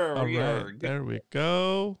 sir. All right, there we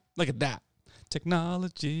go. Look at that.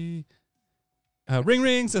 Technology. Ring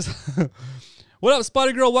ring says, what up,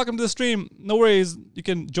 Spotty Girl? Welcome to the stream. No worries. You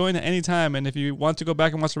can join at any time. And if you want to go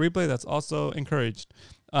back and watch the replay, that's also encouraged.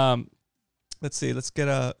 Let's see. Let's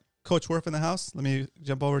get Coach Werf in the house. Let me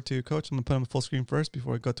jump over to Coach. I'm going to put him full screen first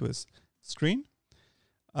before I go to his screen.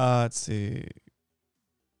 Let's see.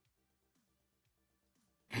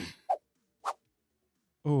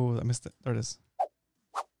 Oh, I missed it. There it is.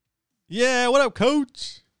 Yeah, what up,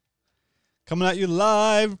 Coach? Coming at you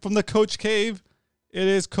live from the Coach Cave. It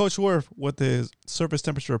is Coach Werf with his surface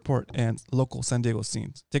temperature report and local San Diego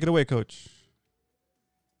scenes. Take it away, Coach.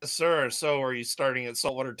 Yes, sir. So are you starting at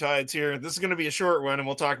saltwater tides here? This is going to be a short one, and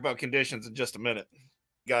we'll talk about conditions in just a minute.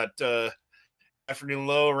 Got afternoon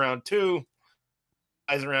low around 2,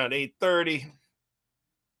 highs around 8:30.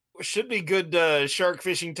 Should be good shark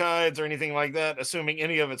fishing tides or anything like that, assuming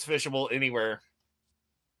any of it's fishable anywhere.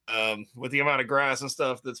 With the amount of grass and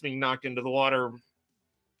stuff that's being knocked into the water,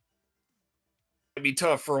 it'd be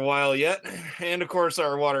tough for a while yet. And of course,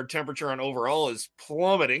 our water temperature on overall is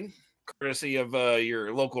plummeting, courtesy of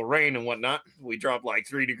your local rain and whatnot. We dropped like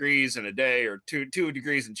 3 degrees in a day, or 2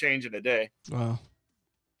 degrees and change in a day. Wow.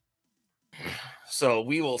 So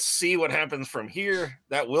we will see what happens from here.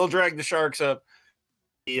 That will drag the sharks up.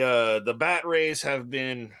 The bat rays have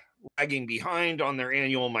been lagging behind on their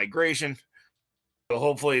annual migration. So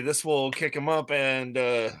hopefully this will kick them up, and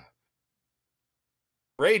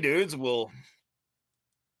ray dudes will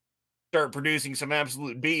start producing some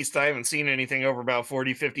absolute beasts. I haven't seen anything over about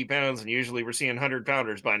 40, 50 pounds, and usually we're seeing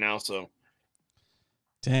 100-pounders by now. So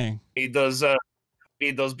dang. Need those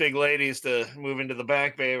big ladies to move into the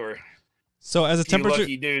back bay, or so as the temperature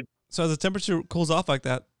lucky dudes. So as the temperature cools off like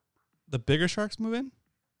that, the bigger sharks move in?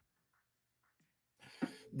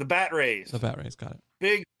 The bat rays. The bat rays, got it.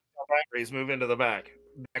 Big bat rays move into the back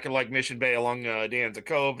of like Mission Bay along Danza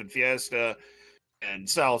Cove and Fiesta and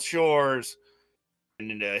South Shores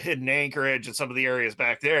and Hidden Anchorage and some of the areas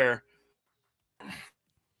back there. As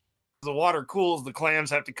the water cools, the clams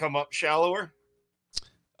have to come up shallower.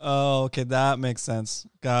 Oh, okay, that makes sense.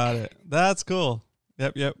 Got it. That's cool.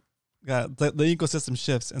 Yep. Got it. The ecosystem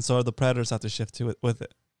shifts, and so the predators have to shift to it with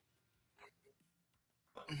it.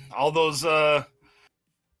 All those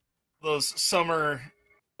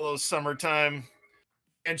summertime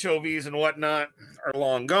anchovies and whatnot are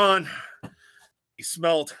long gone.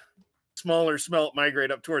 Smaller smelt migrate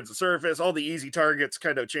up towards the surface. All the easy targets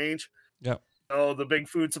kind of change. Yep. So the big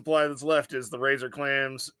food supply that's left is the razor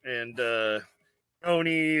clams and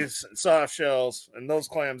onies and soft shells and those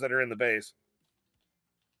clams that are in the bays.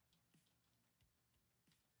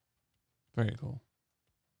 Very cool.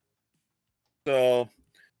 So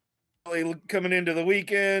coming into the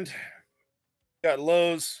weekend, got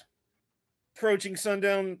lows approaching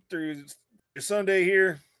sundown through Sunday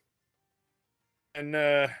here, and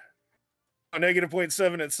a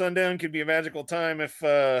 -0.7 at sundown could be a magical time if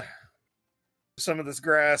some of this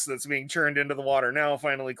grass that's being churned into the water now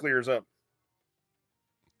finally clears up.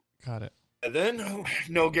 Got it. And then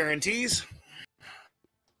no guarantees.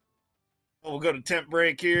 We'll go to temp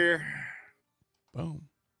break here. Boom.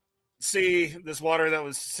 See this water that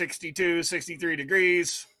was 62, 63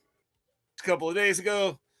 degrees a couple of days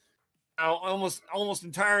ago, now almost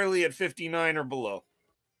entirely at 59 or below.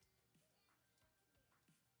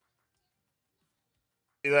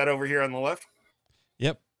 See that over here on the left?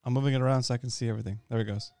 Yep. I'm moving it around so I can see everything. There it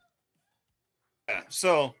goes. Yeah.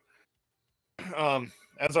 So,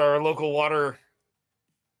 as our local water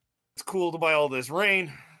is cooled by all this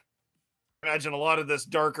rain, imagine a lot of this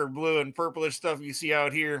darker blue and purplish stuff you see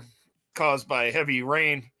out here caused by heavy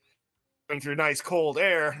rain going through nice cold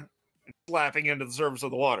air and slapping into the surface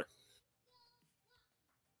of the water.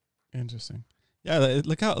 Interesting. Yeah,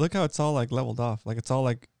 look how it's all like leveled off. Like it's all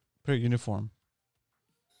like pretty uniform.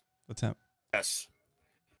 The temp. Yes.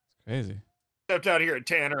 It's crazy. Except out here at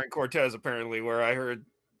Tanner and Cortez, apparently, where I heard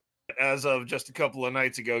as of just a couple of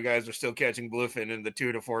nights ago, guys are still catching bluefin in the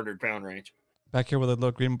 200 to 400 pound range. Back here where the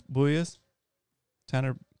little green buoy is?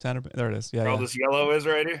 Tanner, there it is. Yeah. Where all this yellow is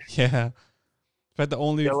right here? Yeah. In fact, the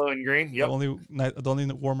only yellow and green. Yep. The only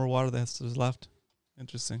warmer water that's left.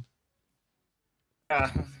 Interesting.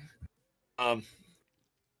 That's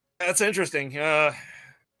interesting.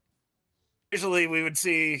 usually we would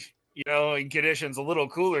see, you know, in conditions a little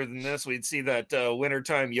cooler than this, we'd see that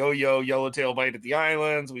wintertime yo-yo yellowtail bite at the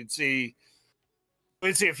islands. We'd see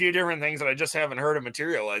a few different things that I just haven't heard of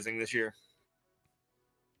materializing this year.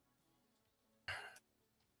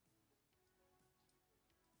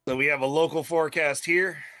 So we have a local forecast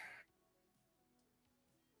here.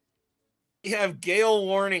 We have gale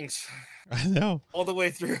warnings. I know. All the way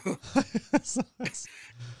through.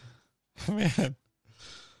 Man.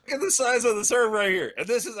 Look at the size of the surf right here. And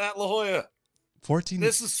this is at La Jolla. 14.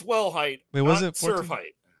 This is swell height. Wait, was it 14? Surf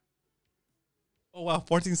height? Oh wow,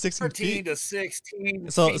 14, 16 14 feet. to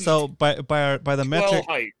 16 So feet. so by the metric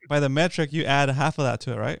height. by the metric you add half of that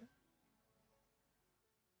to it, right?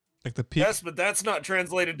 Like the peak. Yes, but that's not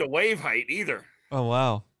translated to wave height either. Oh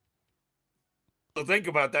wow. So think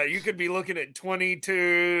about that. You could be looking at 20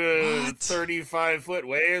 to What? 35 foot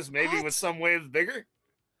waves, maybe What? with some waves bigger.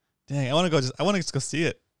 Dang, I want to just go see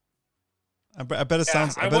it. I bet it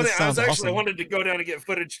sounds. I wanted to go down and get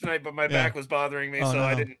footage tonight, but my back was bothering me, so no.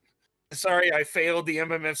 I didn't. Sorry, I failed the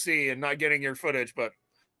MMFC and not getting your footage, but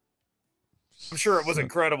I'm sure it was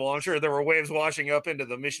incredible. I'm sure there were waves washing up into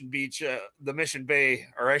the Mission Beach, the Mission Bay,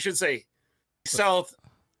 or I should say, South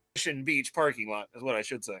Mission Beach parking lot is what I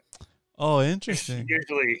should say. Oh, interesting.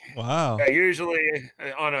 Usually, wow. Usually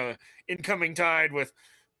on a incoming tide with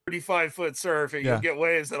 35-foot surf, you'll get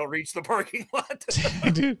waves that'll reach the parking lot.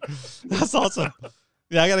 Dude, that's awesome.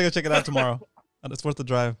 Yeah, I gotta go check it out tomorrow. It's worth the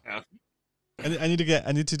drive. Yeah. I need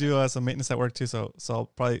to do some maintenance at work too. So I'll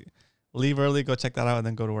probably leave early, go check that out, and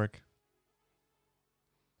then go to work.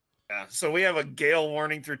 Yeah. So we have a gale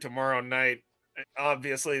warning through tomorrow night.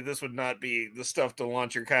 Obviously, this would not be the stuff to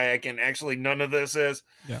launch your kayak in. Actually, none of this is.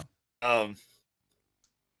 Yeah.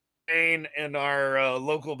 Rain and our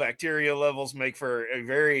local bacteria levels make for a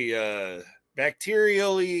very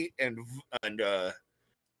bacterially and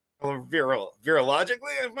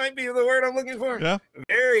virologically, it might be the word I'm looking for. Yeah.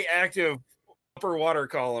 Very active upper water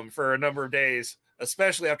column for a number of days,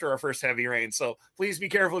 especially after our first heavy rain. So please be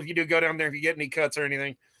careful if you do go down there, if you get any cuts or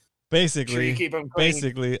anything. Basically, keep them clean.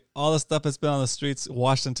 Basically, all the stuff that's been on the streets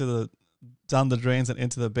washed down the drains and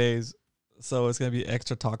into the bays, so it's gonna be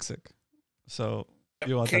extra toxic. So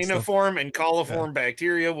you want caniform and coliform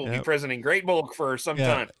bacteria will be present in great bulk for some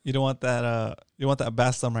time. You don't want that. You want that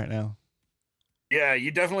bath sum right now. Yeah,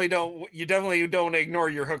 you definitely don't. You definitely don't ignore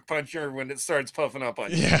your hook puncher when it starts puffing up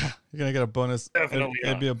on you. Yeah, you're gonna get a bonus. Definitely,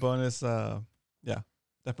 it'd be a bonus. Yeah,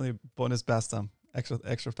 definitely bonus bath sum.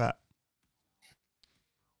 Extra fat.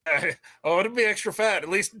 Oh, it'll be extra fat, at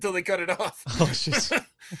least until they cut it off. Oh, shit.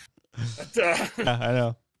 Yeah, I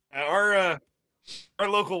know. Our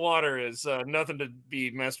local water is nothing to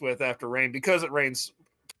be messed with after rain because it rains,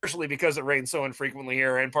 partially because it rains so infrequently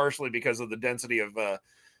here, and partially because of the density of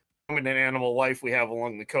human and animal life we have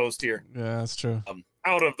along the coast here. Yeah, that's true.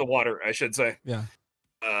 Out of the water, I should say. Yeah.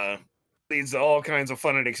 Leads to all kinds of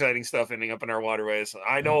fun and exciting stuff ending up in our waterways.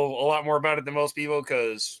 I know a lot more about it than most people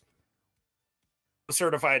because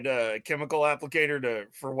certified chemical applicator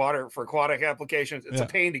for aquatic applications. It's a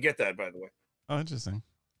pain to get that, by the way. Oh, interesting.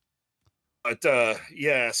 But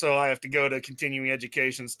yeah, so I have to go to continuing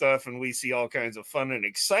education stuff, and we see all kinds of fun and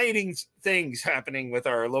exciting things happening with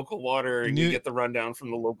our local water, and you get the rundown from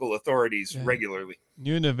the local authorities regularly.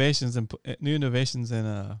 New innovations in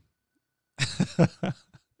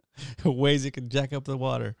ways you can jack up the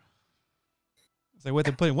water. It's like, what,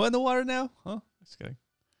 they're putting what in the water now? Huh? Just kidding.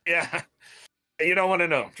 Yeah. You don't want to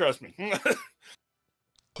know. Trust me.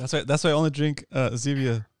 That's right. That's why I only drink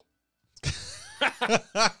Zevia.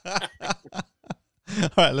 All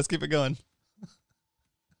right, let's keep it going.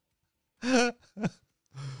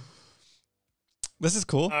 This is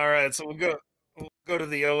cool. All right, so we'll go to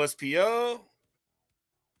the OSPO.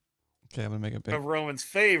 Okay, I'm gonna make it big. Of Roman's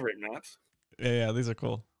favorite maps. Yeah, these are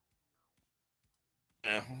cool.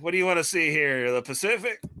 What do you want to see here? The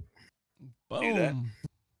Pacific? Boom.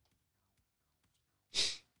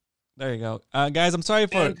 There you go, guys. I'm sorry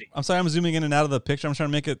I'm zooming in and out of the picture. I'm trying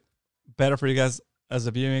to make it better for you guys as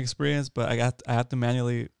a viewing experience, but I have to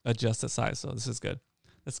manually adjust the size. So this is good.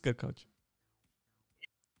 That's good, Coach.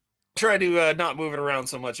 Try to not move it around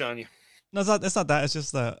so much on you. No, it's not that. It's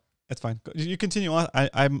just it's fine. You continue on.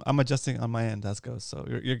 I'm adjusting on my end as goes, so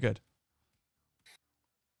you're good.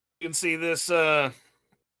 You can see this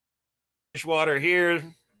fish water here.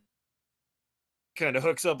 Kind of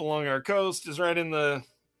hooks up along our coast. Is right in the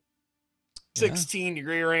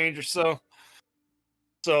 16-degree range or so.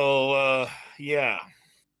 So yeah,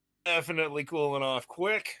 definitely cooling off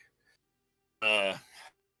quick. This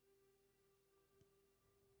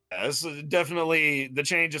is definitely, the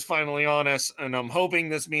change is finally on us, and I'm hoping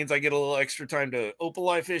this means I get a little extra time to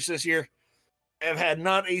opaleye fish this year. I have had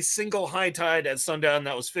not a single high tide at sundown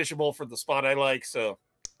that was fishable for the spot I like. So,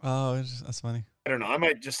 Oh, that's funny. I don't know. I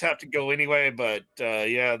might just have to go anyway. But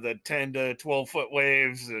yeah, the 10 to 12-foot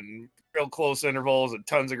waves and real close intervals and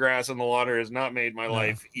tons of grass in the water has not made my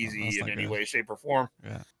life easy in any way, shape, or form.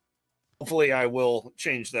 Yeah. Hopefully, I will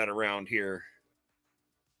change that around here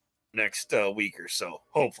next week or so.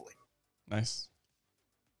 Hopefully. Nice.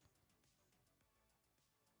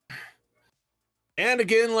 And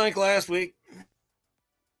again, like last week,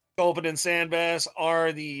 sculpin and sand bass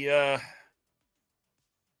are the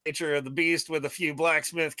nature of the beast with a few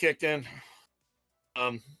blacksmith kicked in.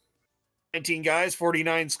 19 guys,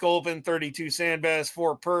 49 sculpin, 32 sand bass,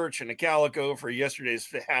 4 perch, and a calico for yesterday's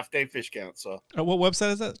half-day fish count. So, what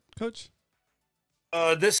website is that, Coach?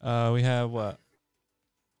 We have what?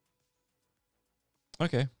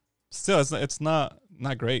 Okay, still, it's not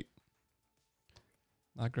great.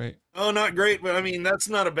 Not great. Oh, not great, but I mean that's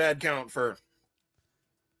not a bad count for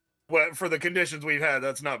the conditions we've had.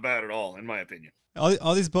 That's not bad at all, in my opinion.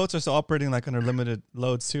 All these boats are still operating like under limited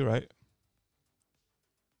loads too, right?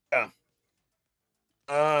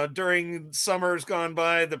 Yeah. During summers gone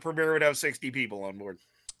by, the Premier would have 60 people on board.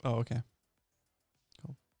 Oh, okay.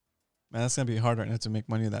 Cool. Man, that's gonna be harder to make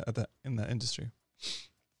money in that industry.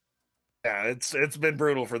 Yeah, it's been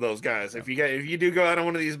brutal for those guys. If you do go out on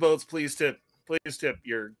one of these boats, please tip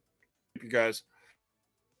your guys.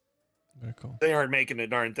 Very cool. They aren't making a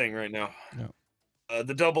darn thing right now. Yeah.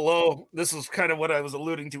 The double O, this is kind of what I was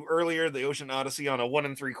alluding to earlier, the Ocean Odyssey on a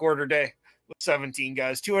 1 3/4 day with 17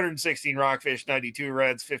 guys, 216 rockfish, 92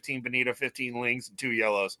 reds, 15 bonita, 15 lings, and 2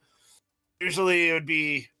 yellows. Usually it would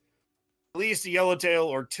be at least a yellowtail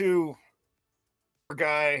or 2 per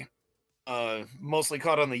guy, mostly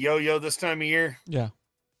caught on the yo-yo this time of year. Yeah.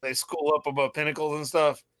 They school up above pinnacles and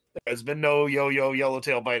stuff. There's been no yo-yo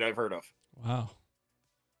yellowtail bite I've heard of. Wow.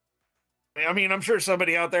 I mean, I'm sure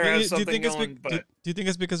somebody out there has something going, but do you think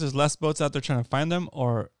it's because there's less boats out there trying to find them,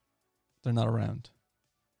 or they're not around?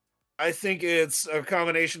 I think it's a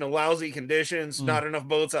combination of lousy conditions, not enough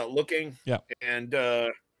boats out looking, and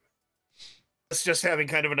it's just having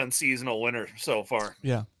kind of an unseasonal winter so far.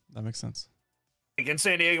 Yeah, that makes sense. Like in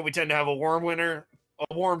San Diego, we tend to have a warm winter,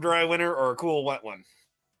 a warm, dry winter, or a cool, wet one.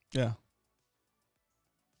 Yeah.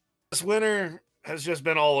 This winter has just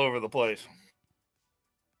been all over the place.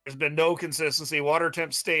 There's been no consistency. Water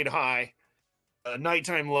temps stayed high.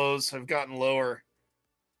 Nighttime lows have gotten lower.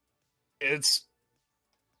 I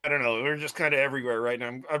don't know. We're just kind of everywhere right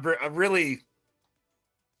now. I really,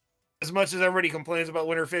 as much as everybody complains about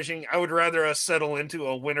winter fishing, I would rather us settle into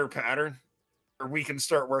a winter pattern where we can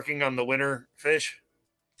start working on the winter fish.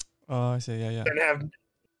 Oh, I see. Yeah. And have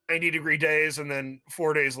 90-degree days, and then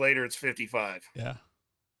 4 days later, it's 55. Yeah.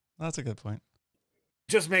 That's a good point.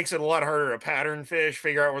 Just makes it a lot harder to pattern fish,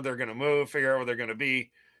 figure out where they're going to move, figure out where they're going to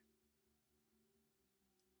be.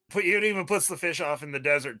 But it even puts the fish off in the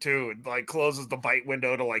desert too. It like closes the bite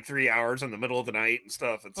window to like 3 hours in the middle of the night and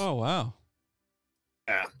stuff. Oh, wow.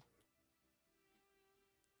 Yeah.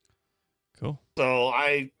 Cool. So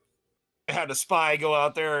I had a spy go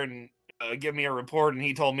out there and give me a report, and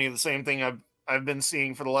he told me the same thing I've been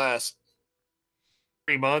seeing for the last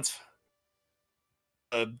 3 months.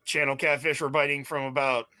 Channel catfish were biting from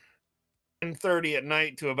about 10:30 at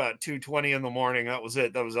night to about 2:20 in the morning. That was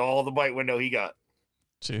it. That was all the bite window he got.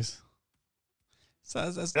 Jeez.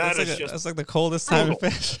 So that's like the coldest brutal.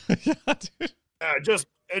 time to fish. Yeah, dude. Yeah,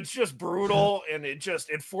 it's just brutal, and it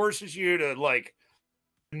forces you to like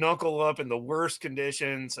knuckle up in the worst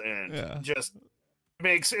conditions, and just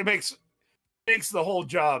makes the whole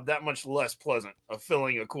job that much less pleasant of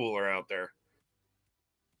filling a cooler out there.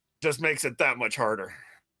 Just makes it that much harder.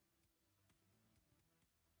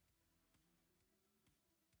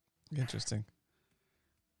 Interesting.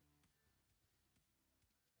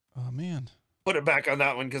 Oh man. Put it back on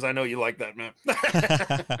that one because I know you like that map.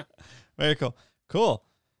 Very cool. Cool.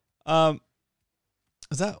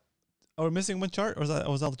 Is that are we missing one chart, or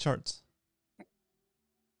was all the charts?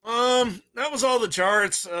 That was all the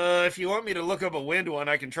charts. If you want me to look up a wind one,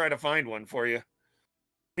 I can try to find one for you.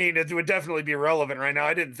 I mean, it would definitely be relevant right now.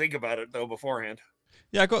 I didn't think about it though beforehand.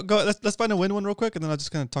 Yeah, go. Let's find a wind one real quick, and then I'll just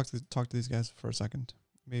kind of talk to these guys for a second.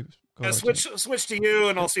 Maybe switch to you,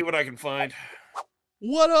 and I'll see what I can find.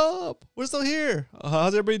 What up? We're still here.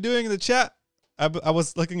 How's everybody doing in the chat? I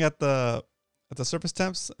was looking at the surface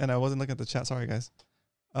temps, and I wasn't looking at the chat. Sorry, guys.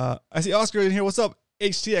 I see Oscar in here. What's up?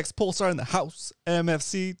 HTX Pulsar in the house.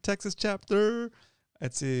 MFC Texas chapter. I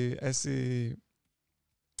see.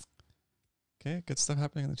 Okay, good stuff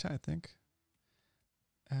happening in the chat, I think.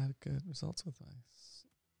 Add good results with ice.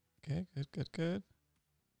 Okay, good.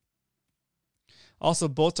 Also,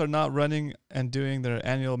 boats are not running and doing their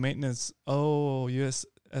annual maintenance. Oh,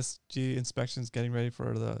 USSG inspections getting ready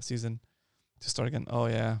for the season to start again. Oh,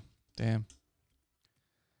 yeah. Damn.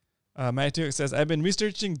 Matthew says, I've been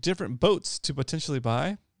researching different boats to potentially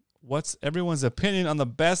buy. What's everyone's opinion on the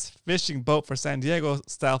best fishing boat for San Diego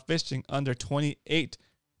style fishing under 28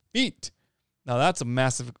 feet? Now that's a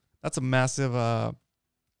massive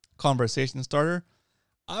conversation starter.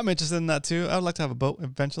 I'm interested in that too. I would like to have a boat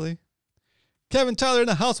eventually. Kevin Tyler in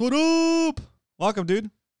the house. What up? Welcome, dude.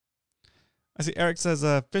 I see Eric says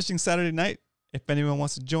fishing Saturday night if anyone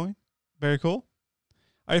wants to join. Very cool.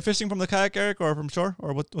 Are you fishing from the kayak, Eric, or from shore,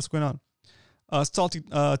 or what's going on? Salty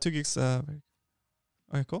 2 Geeks.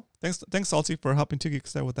 Okay, cool. Thanks, Salty, for helping 2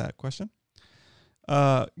 Geeks there with that question.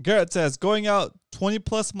 Garrett says going out 20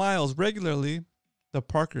 plus miles regularly. The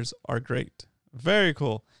Parkers are great. Very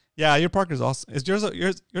cool. Yeah, your Parker's awesome. Is yours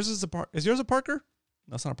a Parker?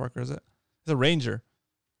 No, it's not a Parker, is it? It's a Ranger,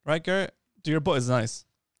 right, Garrett? Dude, your boat is nice.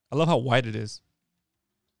 I love how wide it is.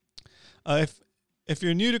 If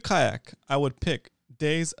you're new to kayak, I would pick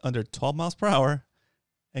days under 12 miles per hour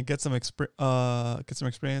and get some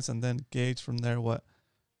experience and then gauge from there what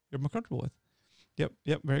you're more comfortable with.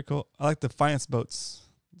 Yep, very cool. I like the Defiance boats.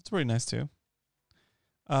 It's pretty nice too.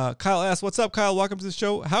 Kyle asks, what's up, Kyle? Welcome to the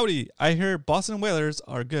show. Howdy. I hear Boston Whalers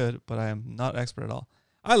are good, but I am not expert at all.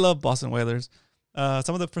 I love Boston Whalers. One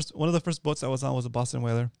of the first boats I was on was a Boston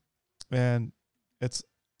Whaler, and it's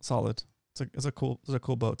solid. It's a cool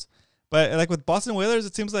boats. But like with Boston Whalers,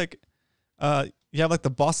 it seems like you have like the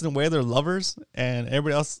Boston Whaler lovers and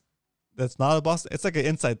everybody else that's not a Boston. It's like an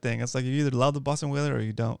inside thing. It's like you either love the Boston Whaler or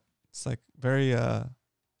you don't. It's like very I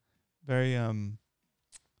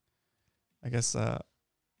guess what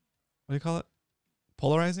do you call it?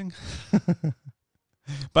 Polarizing.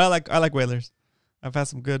 But I like whalers. I've had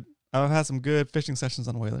some good fishing sessions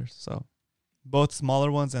on whalers. So both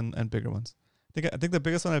smaller ones and bigger ones. I think the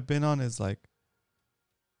biggest one I've been on is like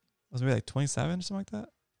was maybe like 27 or something like that.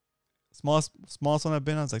 Smallest one I've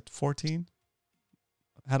been on is like 14.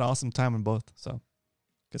 Had an awesome time in both. So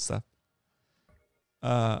good stuff.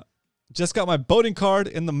 Just got my boating card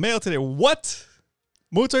in the mail today. What?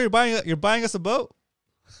 Muto, you're buying us a boat?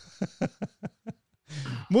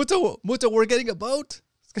 Muto, we're getting a boat.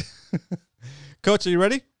 Coach, are you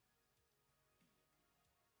ready?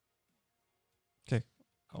 Okay.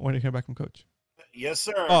 I want to hear back from Coach. Yes,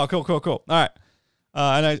 sir. Oh, cool. All right.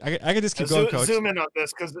 And I can just keep going, Coach. Zoom in on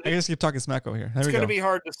this because I can just keep talking smack over here. It's going to be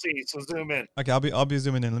hard to see, so zoom in. Okay, I'll be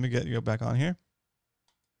zooming in. Let me get you back on here.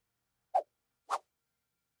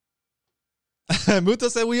 Muto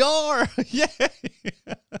said we are. Yay!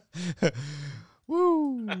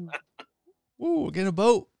 Woo! Woo! Get a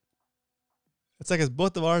boat. It's like it's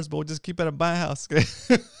both of ours, but we'll just keep it at my house.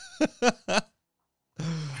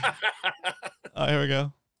 Oh, here we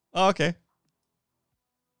go. Oh, okay.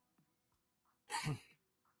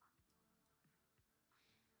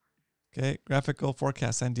 Okay, graphical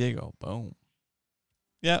forecast San Diego. Boom.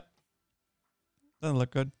 Yep. Doesn't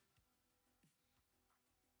look good.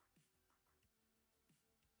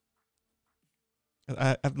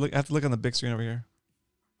 I have to look on the big screen over here.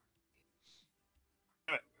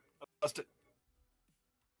 All right. I lost it.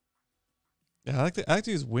 Yeah, I like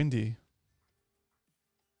to use windy.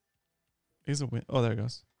 Use a wind. Oh, there it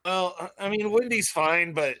goes. Well, I mean, windy's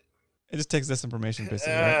fine, but it just takes this information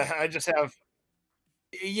basically. Right? I just have.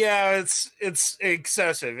 Yeah, it's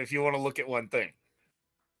excessive if you want to look at one thing.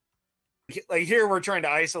 Like here, we're trying to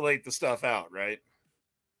isolate the stuff out, right?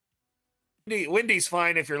 Windy's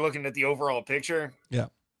fine if you're looking at the overall picture. Yeah.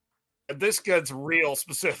 But this gets real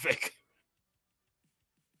specific.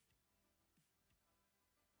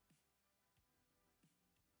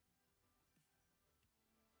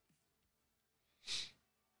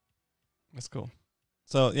 That's cool.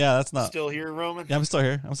 So yeah, that's not still here, Roman. Yeah, I'm still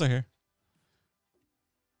here.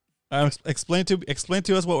 Explain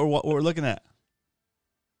to us what we're looking at.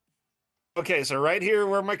 Okay, so right here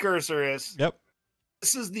where my cursor is. Yep.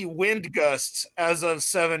 This is the wind gusts as of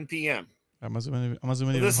 7 p.m. I'm assuming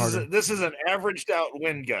even harder. This is an averaged out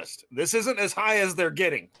wind gust. This isn't as high as they're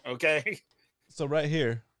getting. Okay. So right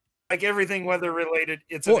here, like everything weather related,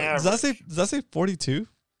 it's an average. Does that say 42?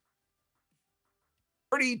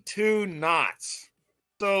 42 knots.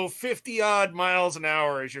 So 50 odd miles an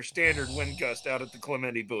hour is your standard wind gust out at the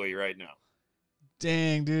Clemente buoy right now.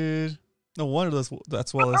 Dang, dude. No wonder that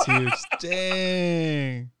swell is huge.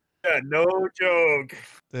 Dang. Yeah, no joke.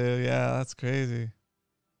 Dude, yeah, that's crazy.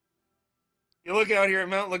 You look out here at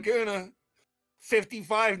Mount Laguna,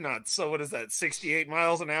 55 knots. So what is that, 68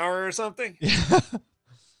 miles an hour or something? Yeah.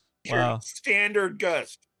 Your Wow. standard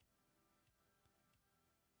gust.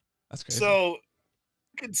 That's crazy. So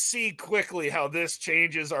you can see quickly how this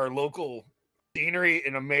changes our local scenery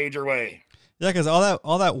in a major way. Yeah, because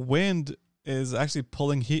all that wind is actually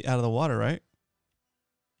pulling heat out of the water, right?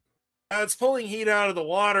 It's pulling heat out of the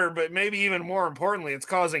water, but maybe even more importantly, it's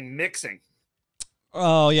causing mixing.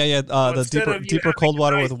 Oh yeah, yeah. So The deeper cold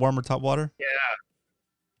water with warmer top water. Yeah.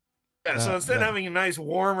 Yeah, so instead of having a nice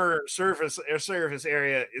warmer surface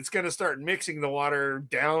area, it's going to start mixing the water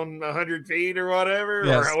down 100 feet or whatever,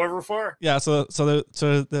 or however far. Yeah, so the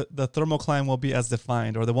thermocline will be as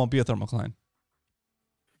defined, or there won't be a thermocline.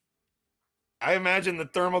 I imagine the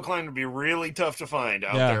thermocline would be really tough to find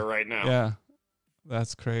out there right now. Yeah,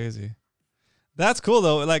 that's crazy. That's cool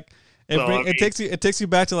though. Like it takes you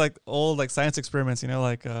back to like old like science experiments. You know,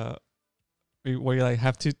 like where you like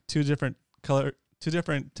have two different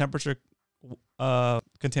temperature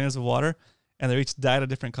containers of water, and they're each dyed a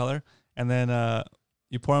different color, and then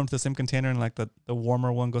you pour them to the same container, and like the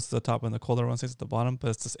warmer one goes to the top and the colder one stays at the bottom,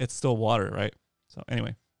 but it's still water, right? So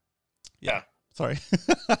yeah. Sorry,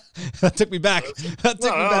 that took me back.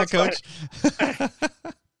 Coach.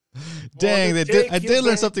 Dang, I did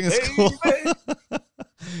learn something in school.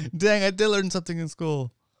 Dang, I did learn something in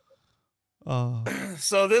school. Oh.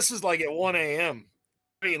 So this is like at 1 a.m.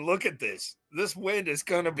 I mean, look at this. This wind is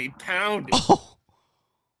going to be pounding. Oh.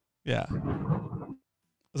 Yeah.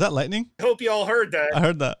 Was that lightning? I hope you all heard that. I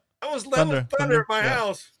heard that. That was level thunder at my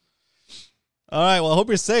house. All right. Well, I hope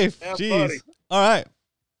you're safe. Yeah, jeez. buddy. All right.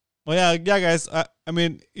 Well, yeah, guys. I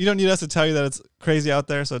mean, you don't need us to tell you that it's crazy out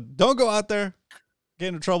there, so don't go out there, get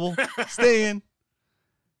into trouble. Stay in.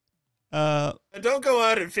 Don't go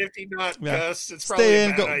out at 50 knot gusts. It's probably stay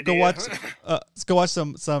in. a bad idea. Go watch. Let's go watch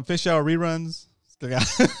some Fish Hour reruns.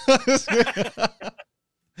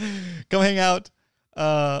 Come hang out.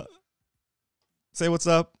 Say what's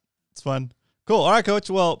up. It's fun. Cool. All right,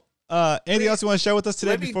 Coach. Well, anything else you want to share with us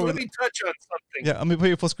today? Let me touch on something. Yeah, let me put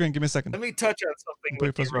you full screen. Give me a second. Let me touch on something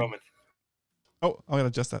with you, Roman. Oh, I'm gonna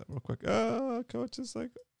adjust that real quick. Coach is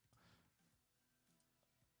like.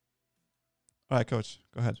 All right, Coach.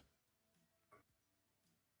 Go ahead.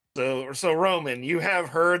 So Roman, you have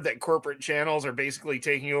heard that corporate channels are basically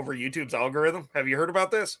taking over YouTube's algorithm. Have you heard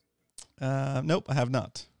about this? Nope, I have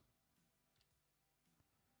not.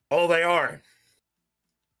 Oh, they are.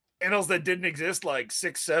 Channels that didn't exist like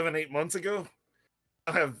 6, 7, 8 months ago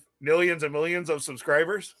have millions and millions of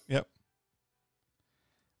subscribers. Yep.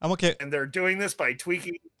 I'm okay. And they're doing this by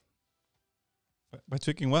tweaking. By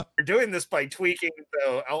tweaking what? They're doing this by tweaking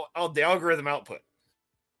the algorithm output.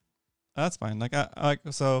 That's fine. Like for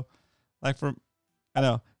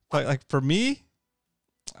me,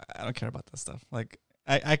 I don't care about that stuff. Like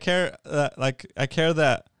I care that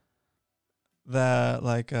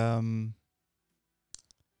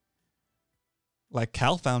like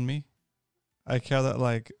Cal found me. I care that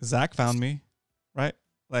like Zach found me, right?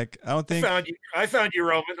 Like I don't think I found you,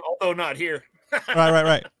 Roman, although not here.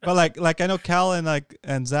 right. But like I know Cal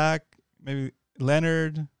and Zach, maybe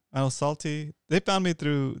Leonard. I know Salty. They found me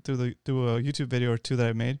through a YouTube video or two that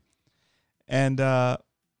I made, and I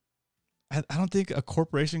don't think a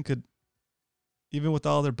corporation could, even with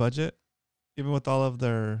all their budget, even with all of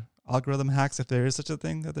their algorithm hacks, if there is such a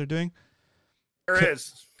thing that they're doing,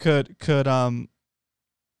 could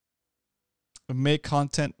make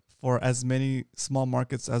content for as many small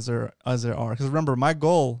markets as there are. Because remember, my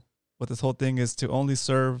goal with this whole thing is to only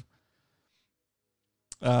serve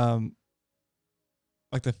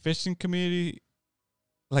like the fishing community.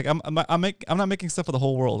 Like I'm not making stuff for the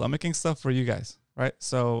whole world. I'm making stuff for you guys, right?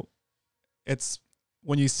 So it's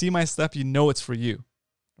when you see my stuff, you know it's for you,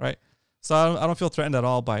 right? So I don't feel threatened at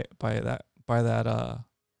all by that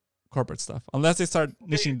corporate stuff, unless they start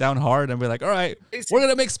niching down hard and be like, all right, we're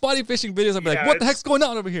gonna make spotty fishing videos. I'll be like, what the heck's going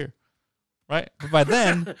on over here, right? But by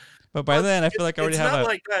then, I feel like I already have. It's not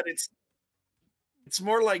like that. It's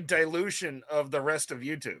more like dilution of the rest of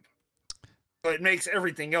YouTube. But it makes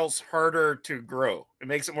everything else harder to grow. It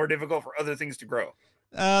makes it more difficult for other things to grow.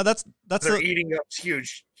 They're eating up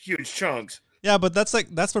huge chunks. Yeah, but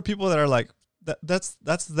that's for people that are like that's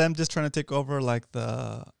them just trying to take over, like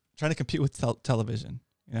trying to compete with television.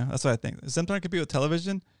 You know, that's what I think. It's them trying to compete with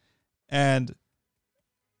television, and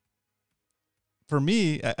for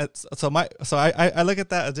me, I look at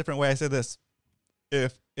that a different way. I say this: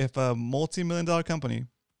 if a multi-million-dollar company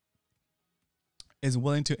is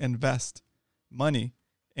willing to invest money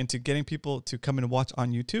into getting people to come and watch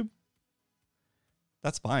on YouTube,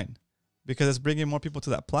 that's fine, because it's bringing more people to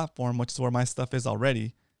that platform, which is where my stuff is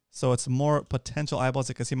already. So it's more potential eyeballs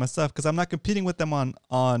that can see my stuff, because I'm not competing with them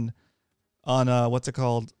on what's it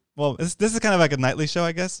called? Well, this is kind of like a nightly show,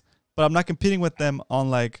 I guess, but I'm not competing with them on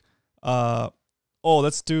like oh,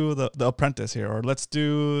 let's do the Apprentice here, or let's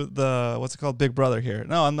do the, what's it called, Big Brother here.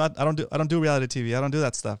 No, I'm not. I don't do reality TV. I don't do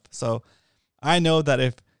that stuff. So I know that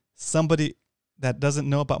if somebody that doesn't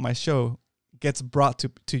know about my show gets brought to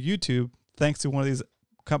YouTube thanks to one of these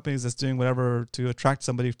companies that's doing whatever to attract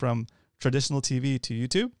somebody from traditional TV to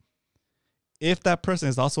YouTube, if that person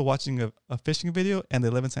is also watching a fishing video and they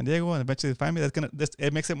live in San Diego and eventually find me,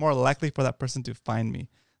 it makes it more likely for that person to find me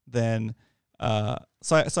than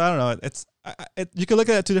so I don't know. You can look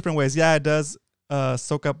at it 2 different ways. Yeah, it does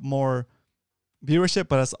soak up more viewership,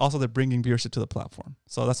 but it's also they're bringing viewership to the platform.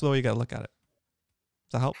 So that's the way you got to look at it.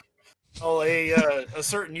 Does that help? Well, a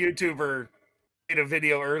certain YouTuber made a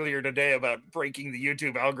video earlier today about breaking the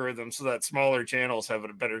YouTube algorithm so that smaller channels have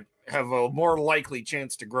a more likely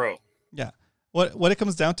chance to grow. Yeah. What it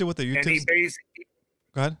comes down to with the YouTube. And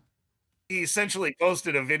go ahead. He essentially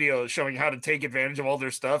posted a video showing how to take advantage of all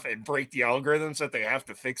their stuff and break the algorithms that they have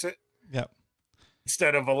to fix it. Yep.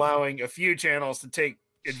 Instead of allowing a few channels to take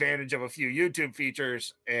advantage of a few YouTube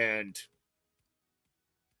features and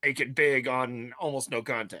make it big on almost no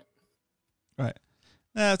content. Right.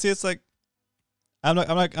 Yeah. See, it's like I'm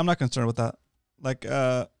not concerned with that. Like,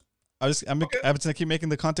 I'm just gonna keep making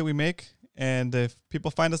the content we make, and if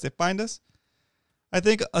people find us, they find us. I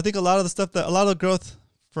think a lot of the stuff a lot of the growth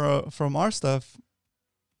from our stuff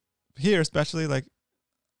here, especially like,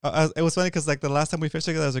 it was funny because like the last time we fished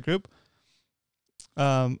together as a group,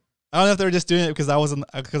 I don't know if they were just doing it because I was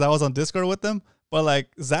on Discord with them, but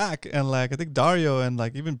like Zach and like I think Dario and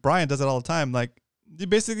like even Brian does it all the time. Like you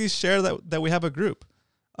basically share that we have a group.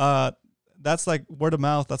 That's like word of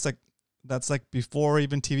mouth. That's like before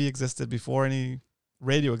even TV existed, before any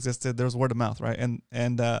radio existed, there was word of mouth, right?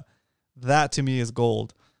 And that to me is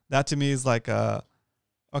gold. That to me is like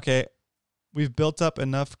okay, we've built up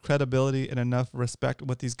enough credibility and enough respect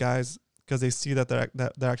with these guys because they see that they're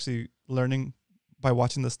actually learning by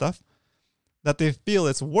watching this stuff, that they feel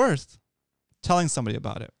it's worth telling somebody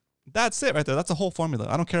about it. That's it right there. That's a whole formula.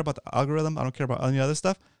 I don't care about the algorithm. I don't care about any other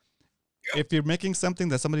stuff. If you're making something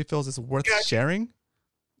that somebody feels is worth sharing,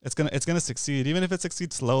 it's gonna succeed, even if it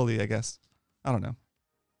succeeds slowly, I guess. I don't know.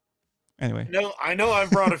 Anyway. No, I know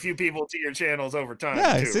I've brought a few people to your channels over time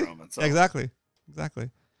too, Roman. So. Exactly.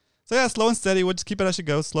 So yeah, slow and steady. We'll just keep it as it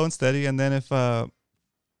goes, slow and steady. And then if YouTube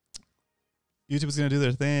is gonna do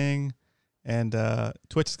their thing, and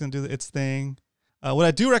Twitch is gonna do its thing. What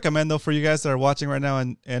I do recommend though for you guys that are watching right now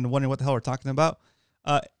and wondering what the hell we're talking about,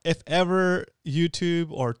 if ever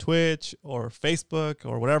YouTube or Twitch or Facebook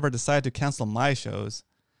or whatever decide to cancel my shows,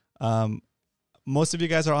 most of you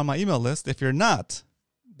guys are on my email list. If you're not,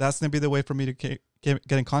 that's going to be the way for me to get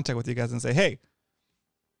in contact with you guys and say, hey,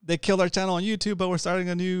 they killed our channel on YouTube, but we're starting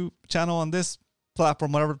a new channel on this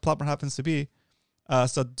platform, whatever the platform happens to be.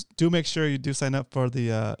 So do make sure you do sign up for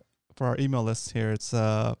for our email list here. It's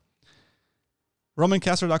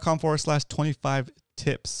romancastro.com/25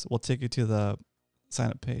 tips will take you to the sign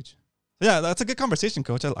up page. Yeah, that's a good conversation,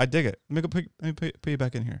 Coach. I dig it. Let me put you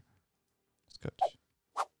back in here, Coach.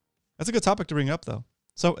 That's a good topic to bring up, though.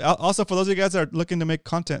 So also for those of you guys that are looking to make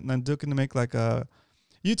content and then looking to make like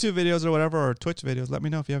YouTube videos or whatever, or Twitch videos, let me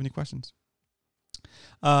know if you have any questions.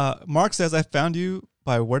 Mark says, I found you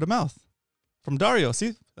by word of mouth from Dario.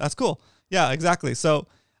 See, that's cool. Yeah, exactly. So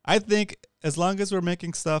I think as long as we're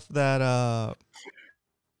making stuff that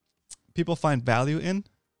people find value in,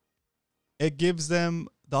 it gives them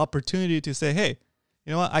the opportunity to say, hey,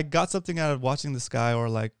 you know what? I got something out of watching this guy or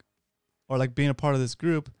being a part of this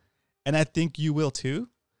group, and I think you will too.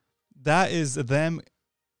 That is them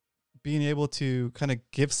being able to kind of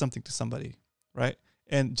give something to somebody, right?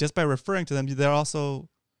 And just by referring to them, they still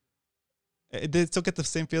get the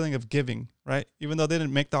same feeling of giving, right? Even though they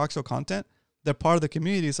didn't make the actual content, they're part of the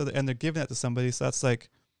community, and they're giving that to somebody. So that's like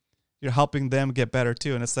you're helping them get better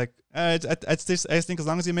too. And it's like I just think as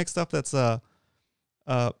long as you make stuff that's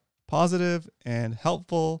positive and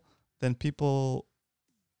helpful, then people.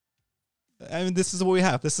 I mean, this is what we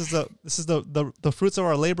have. This is the fruits of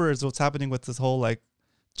our labor is what's happening with this whole like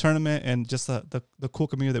tournament and just the cool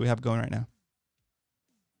community that we have going right now.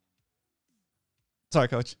 Sorry,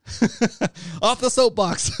 Coach. Off the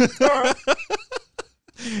soapbox.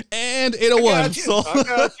 And 801. So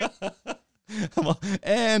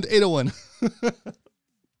and 801.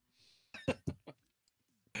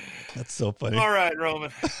 That's so funny. All right,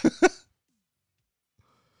 Roman.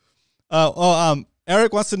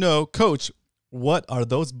 Eric wants to know, Coach, what are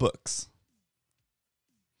those books?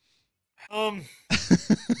 Those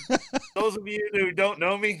of you who don't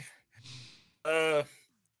know me, I'm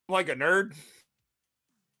like a nerd.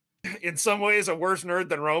 In some ways, a worse nerd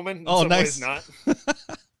than Roman. In some nice. ways, not.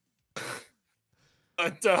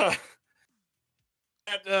 But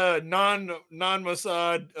got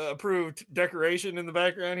non-Mossad approved decoration in the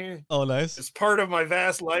background here. Oh, nice. It's part of my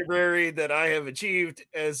vast library that I have achieved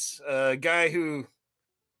as a guy who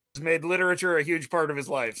has made literature a huge part of his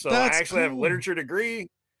life. So I actually have a literature degree.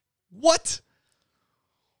 What?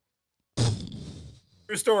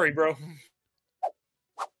 True story, bro.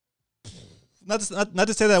 Not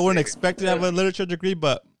to say that I wouldn't expect to have a literature degree,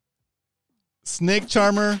 but snake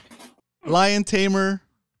charmer, lion tamer,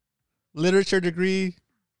 literature degree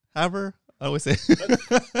haver. I always say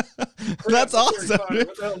that's awesome. What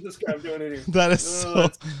the hell is this guy doing in here? That is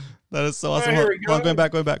so awesome. Right, Going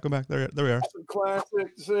back. There we are. Some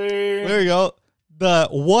classic. There you go. The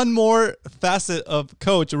one more facet of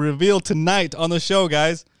Coach revealed tonight on the show,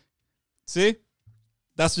 guys. See?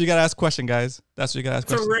 That's what you gotta ask question, guys. That's what you gotta ask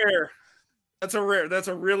question. That's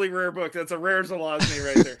a really rare book. That's a rare Zelazny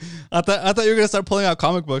right there. I thought you were gonna start pulling out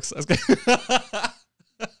comic books.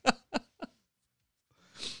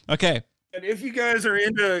 Okay. And if you guys are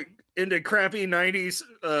into crappy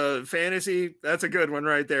 90s fantasy, that's a good one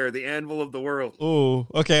right there. The Anvil of the World. Oh,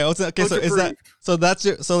 okay. Okay, so is that that's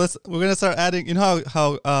your we're gonna start adding, you know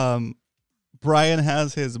how Brian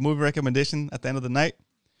has his movie recommendation at the end of the night?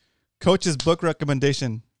 Coach's book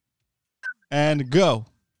recommendation. And go.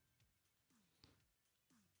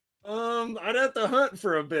 I'd have to hunt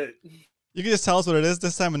for a bit. You can just tell us what it is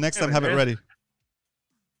this time, and next time have it ready.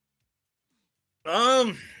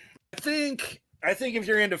 I think if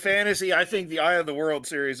you're into fantasy, I think the Eye of the World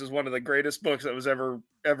series is one of the greatest books that was ever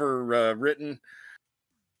written in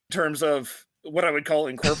terms of what I would call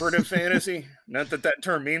incorporative fantasy. Not that that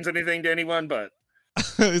term means anything to anyone, but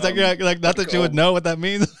it's like not that you would know what that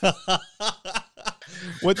means.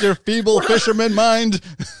 With your feeble fisherman mind.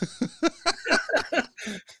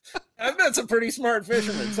 I've met some pretty smart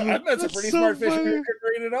fishermen. I've met some pretty smart fishermen who couldn't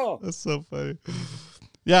read it all. That's so funny.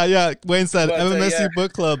 Yeah. Wayne said MMSC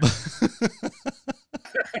book club.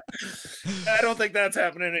 I don't think that's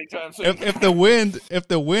happening anytime soon. If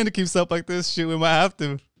the wind keeps up like this, shoot, we might have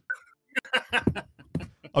to.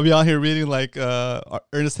 I'll be out here reading like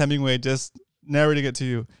Ernest Hemingway, just narrating it to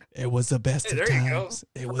you. It was the best of times.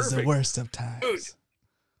 It was the worst of times. Dude,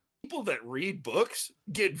 people that read books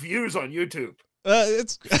get views on YouTube.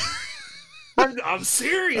 It's. I'm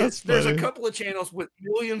serious. There's a couple of channels with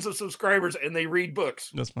millions of subscribers, and they read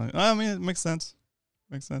books. That's funny. I mean, it makes sense.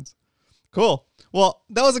 Cool. Well,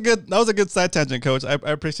 that was a good side tangent, Coach. I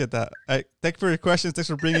appreciate that. Thank you for your questions. Thanks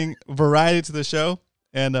for bringing variety to the show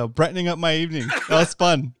and brightening up my evening. That was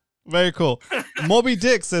fun. Very cool. Moby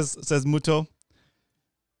Dick says Muto.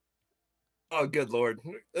 Oh, good Lord.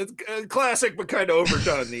 It's classic, but kind of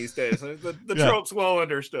overdone these days. The trope's well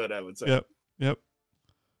understood, I would say. Yep.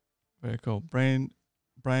 Very cool. Brian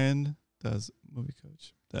does movie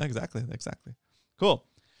Coach. Exactly. Cool.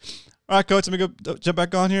 All right, Coach, let me go jump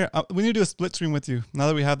back on here. We need to do a split screen with you now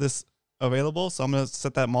that we have this available. So I'm going to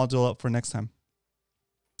set that module up for next time.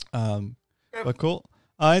 But cool.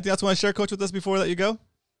 Anything else you want to share, Coach, with us before that you go?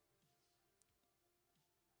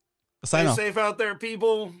 Sign off. Stay safe out there,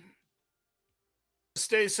 people.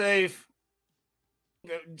 Stay safe.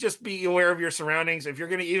 Just be aware of your surroundings.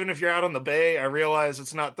 Even if you're out on the bay, I realize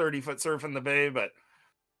it's not 30-foot surf in the bay, but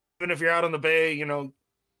even if you're out on the bay,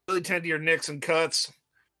 really tend to your nicks and cuts.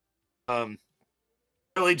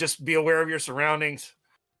 Really just be aware of your surroundings.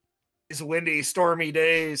 These windy, stormy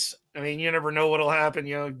days. I mean, you never know what'll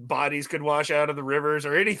happen. Bodies could wash out of the rivers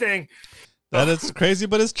or anything. That is crazy,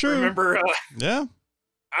 but it's true.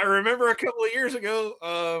 I remember a couple of years ago,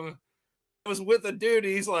 I was with a dude.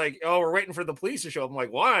 He's like, "Oh, we're waiting for the police to show up." I'm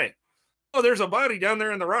like, "Why?" "Oh, there's a body down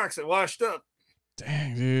there in the rocks that washed up."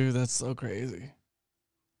 Dang, dude, that's so crazy.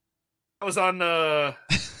 I was on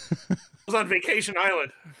Vacation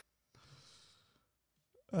Island.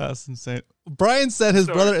 That's insane. Brian said his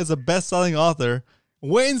brother is a best-selling author.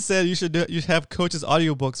 Wayne said you should have Coach's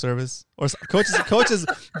audiobook service or Coach's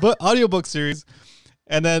book audiobook series.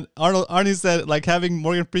 And then Arnie said like having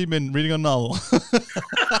Morgan Freeman reading a novel.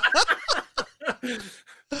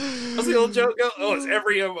 What's the old joke? Oh, is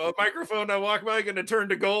every microphone I walk by going to turn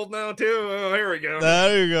to gold now too? Oh, here we go.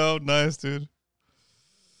 There you go. Nice, dude.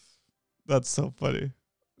 That's so funny.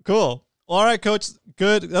 Cool. All right, Coach.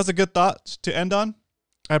 Good. That's a good thought to end on.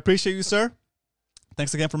 I appreciate you, sir.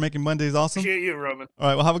 Thanks again for making Mondays awesome. Appreciate you, Roman. All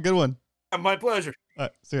right. Well, have a good one. My pleasure. All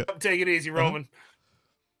right. See ya. Take it easy, Roman.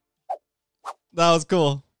 That was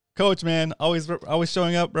cool. Coach, man. Always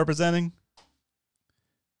showing up, representing.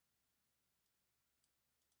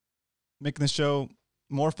 Making the show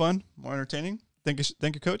more fun, more entertaining. Thank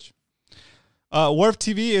you, Coach. Werf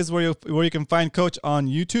TV is where you can find Coach on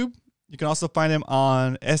YouTube. You can also find him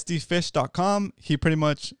on sdfish.com. He pretty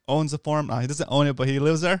much owns the forum. He doesn't own it, but he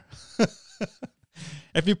lives there.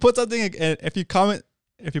 If you put something, if you comment,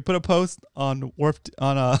 if you put a post on Werf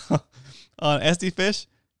on sdfish,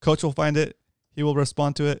 Coach will find it. He will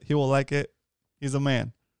respond to it. He will like it. He's a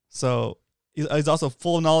man. So he's also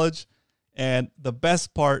full of knowledge. And the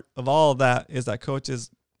best part of all of that is that Coach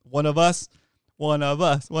is one of us,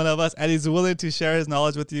 and he's willing to share his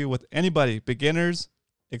knowledge with you, with anybody, beginners,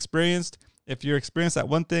 experienced. If you're experienced at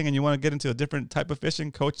one thing and you want to get into a different type of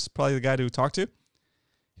fishing, Coach is probably the guy to talk to.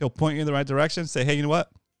 He'll point you in the right direction. Say, hey, you know what?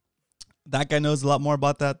 That guy knows a lot more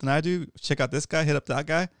about that than I do. Check out this guy. Hit up that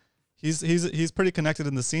guy. He's pretty connected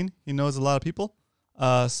in the scene. He knows a lot of people.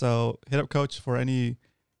 So hit up Coach for any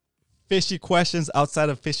fishy questions outside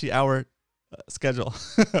of fishy hour schedule.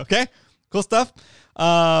 Okay, cool stuff.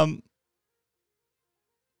 Brian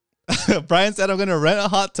said I'm gonna rent a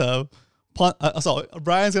hot tub.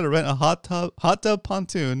 Brian's gonna rent a hot tub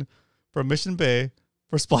pontoon from Mission Bay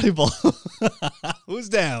for spotty bull. Who's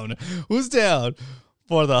down? Who's down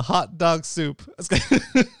for the hot dog soup?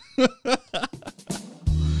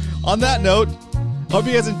 On that note, hope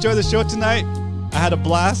you guys enjoyed the show tonight. I had a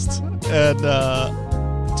blast, and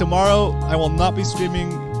tomorrow I will not be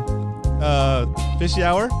streaming Fishy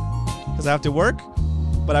Hour because I have to work,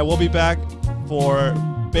 but I will be back for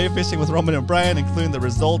Bay Fishing with Roman and Brian, including the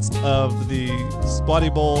results of the Spotty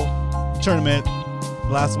Bowl tournament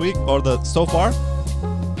last week, or so far.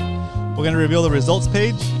 We're going to reveal the results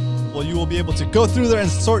page. Well, you will be able to go through there and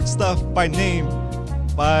sort stuff by name,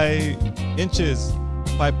 by inches,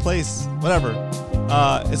 by place, whatever.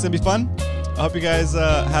 It's going to be fun. I hope you guys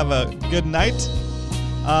have a good night.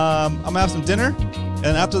 I'm going to have some dinner,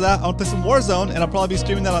 and after that, I'll play some Warzone, and I'll probably be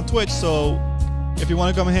streaming that on Twitch, so if you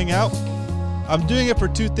want to come and hang out, I'm doing it for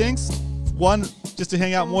two things. One, just to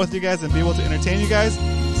hang out more with you guys and be able to entertain you guys.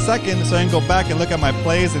 Second, so I can go back and look at my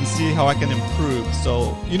plays and see how I can improve.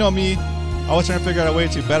 So, you know me, I always trying to figure out a way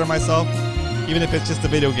to better myself, even if it's just a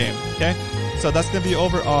video game, okay? So that's going to be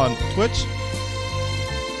over on Twitch,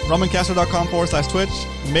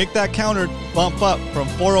 RomanCastro.com/Twitch. Make that counter bump up from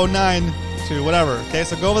 409 to whatever, okay?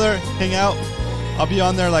 So go over there, hang out. I'll be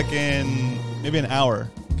on there like in maybe an hour,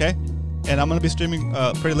 okay? And I'm gonna be streaming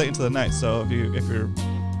pretty late into the night. So if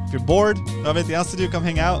you're bored, don't have anything else to do, come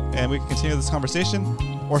hang out and we can continue this conversation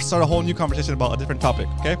or start a whole new conversation about a different topic.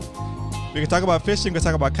 Okay? We can talk about fishing. We can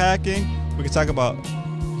talk about kayaking. We can talk about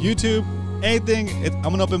YouTube. Anything.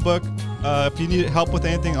 I'm an open book. If you need help with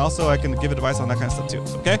anything, also I can give advice on that kind of stuff too.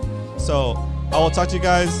 Okay? So I will talk to you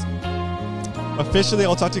guys. Officially,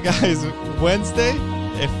 I'll talk to you guys Wednesday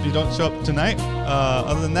if you don't show up tonight.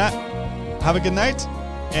 Other than that, have a good night.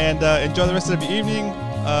 And enjoy the rest of your evening.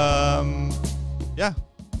 Yeah.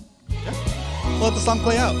 We'll let the song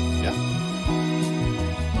play out. Yeah.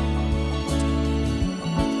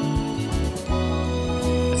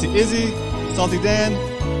 I see Izzy, Salty Dan,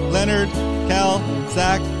 Leonard, Cal,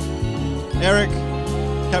 Zach, Eric,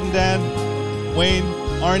 Captain Dan, Wayne,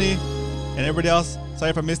 Arnie, and everybody else. Sorry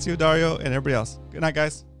if I missed you, Dario, and everybody else. Good night,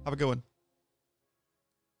 guys. Have a good one.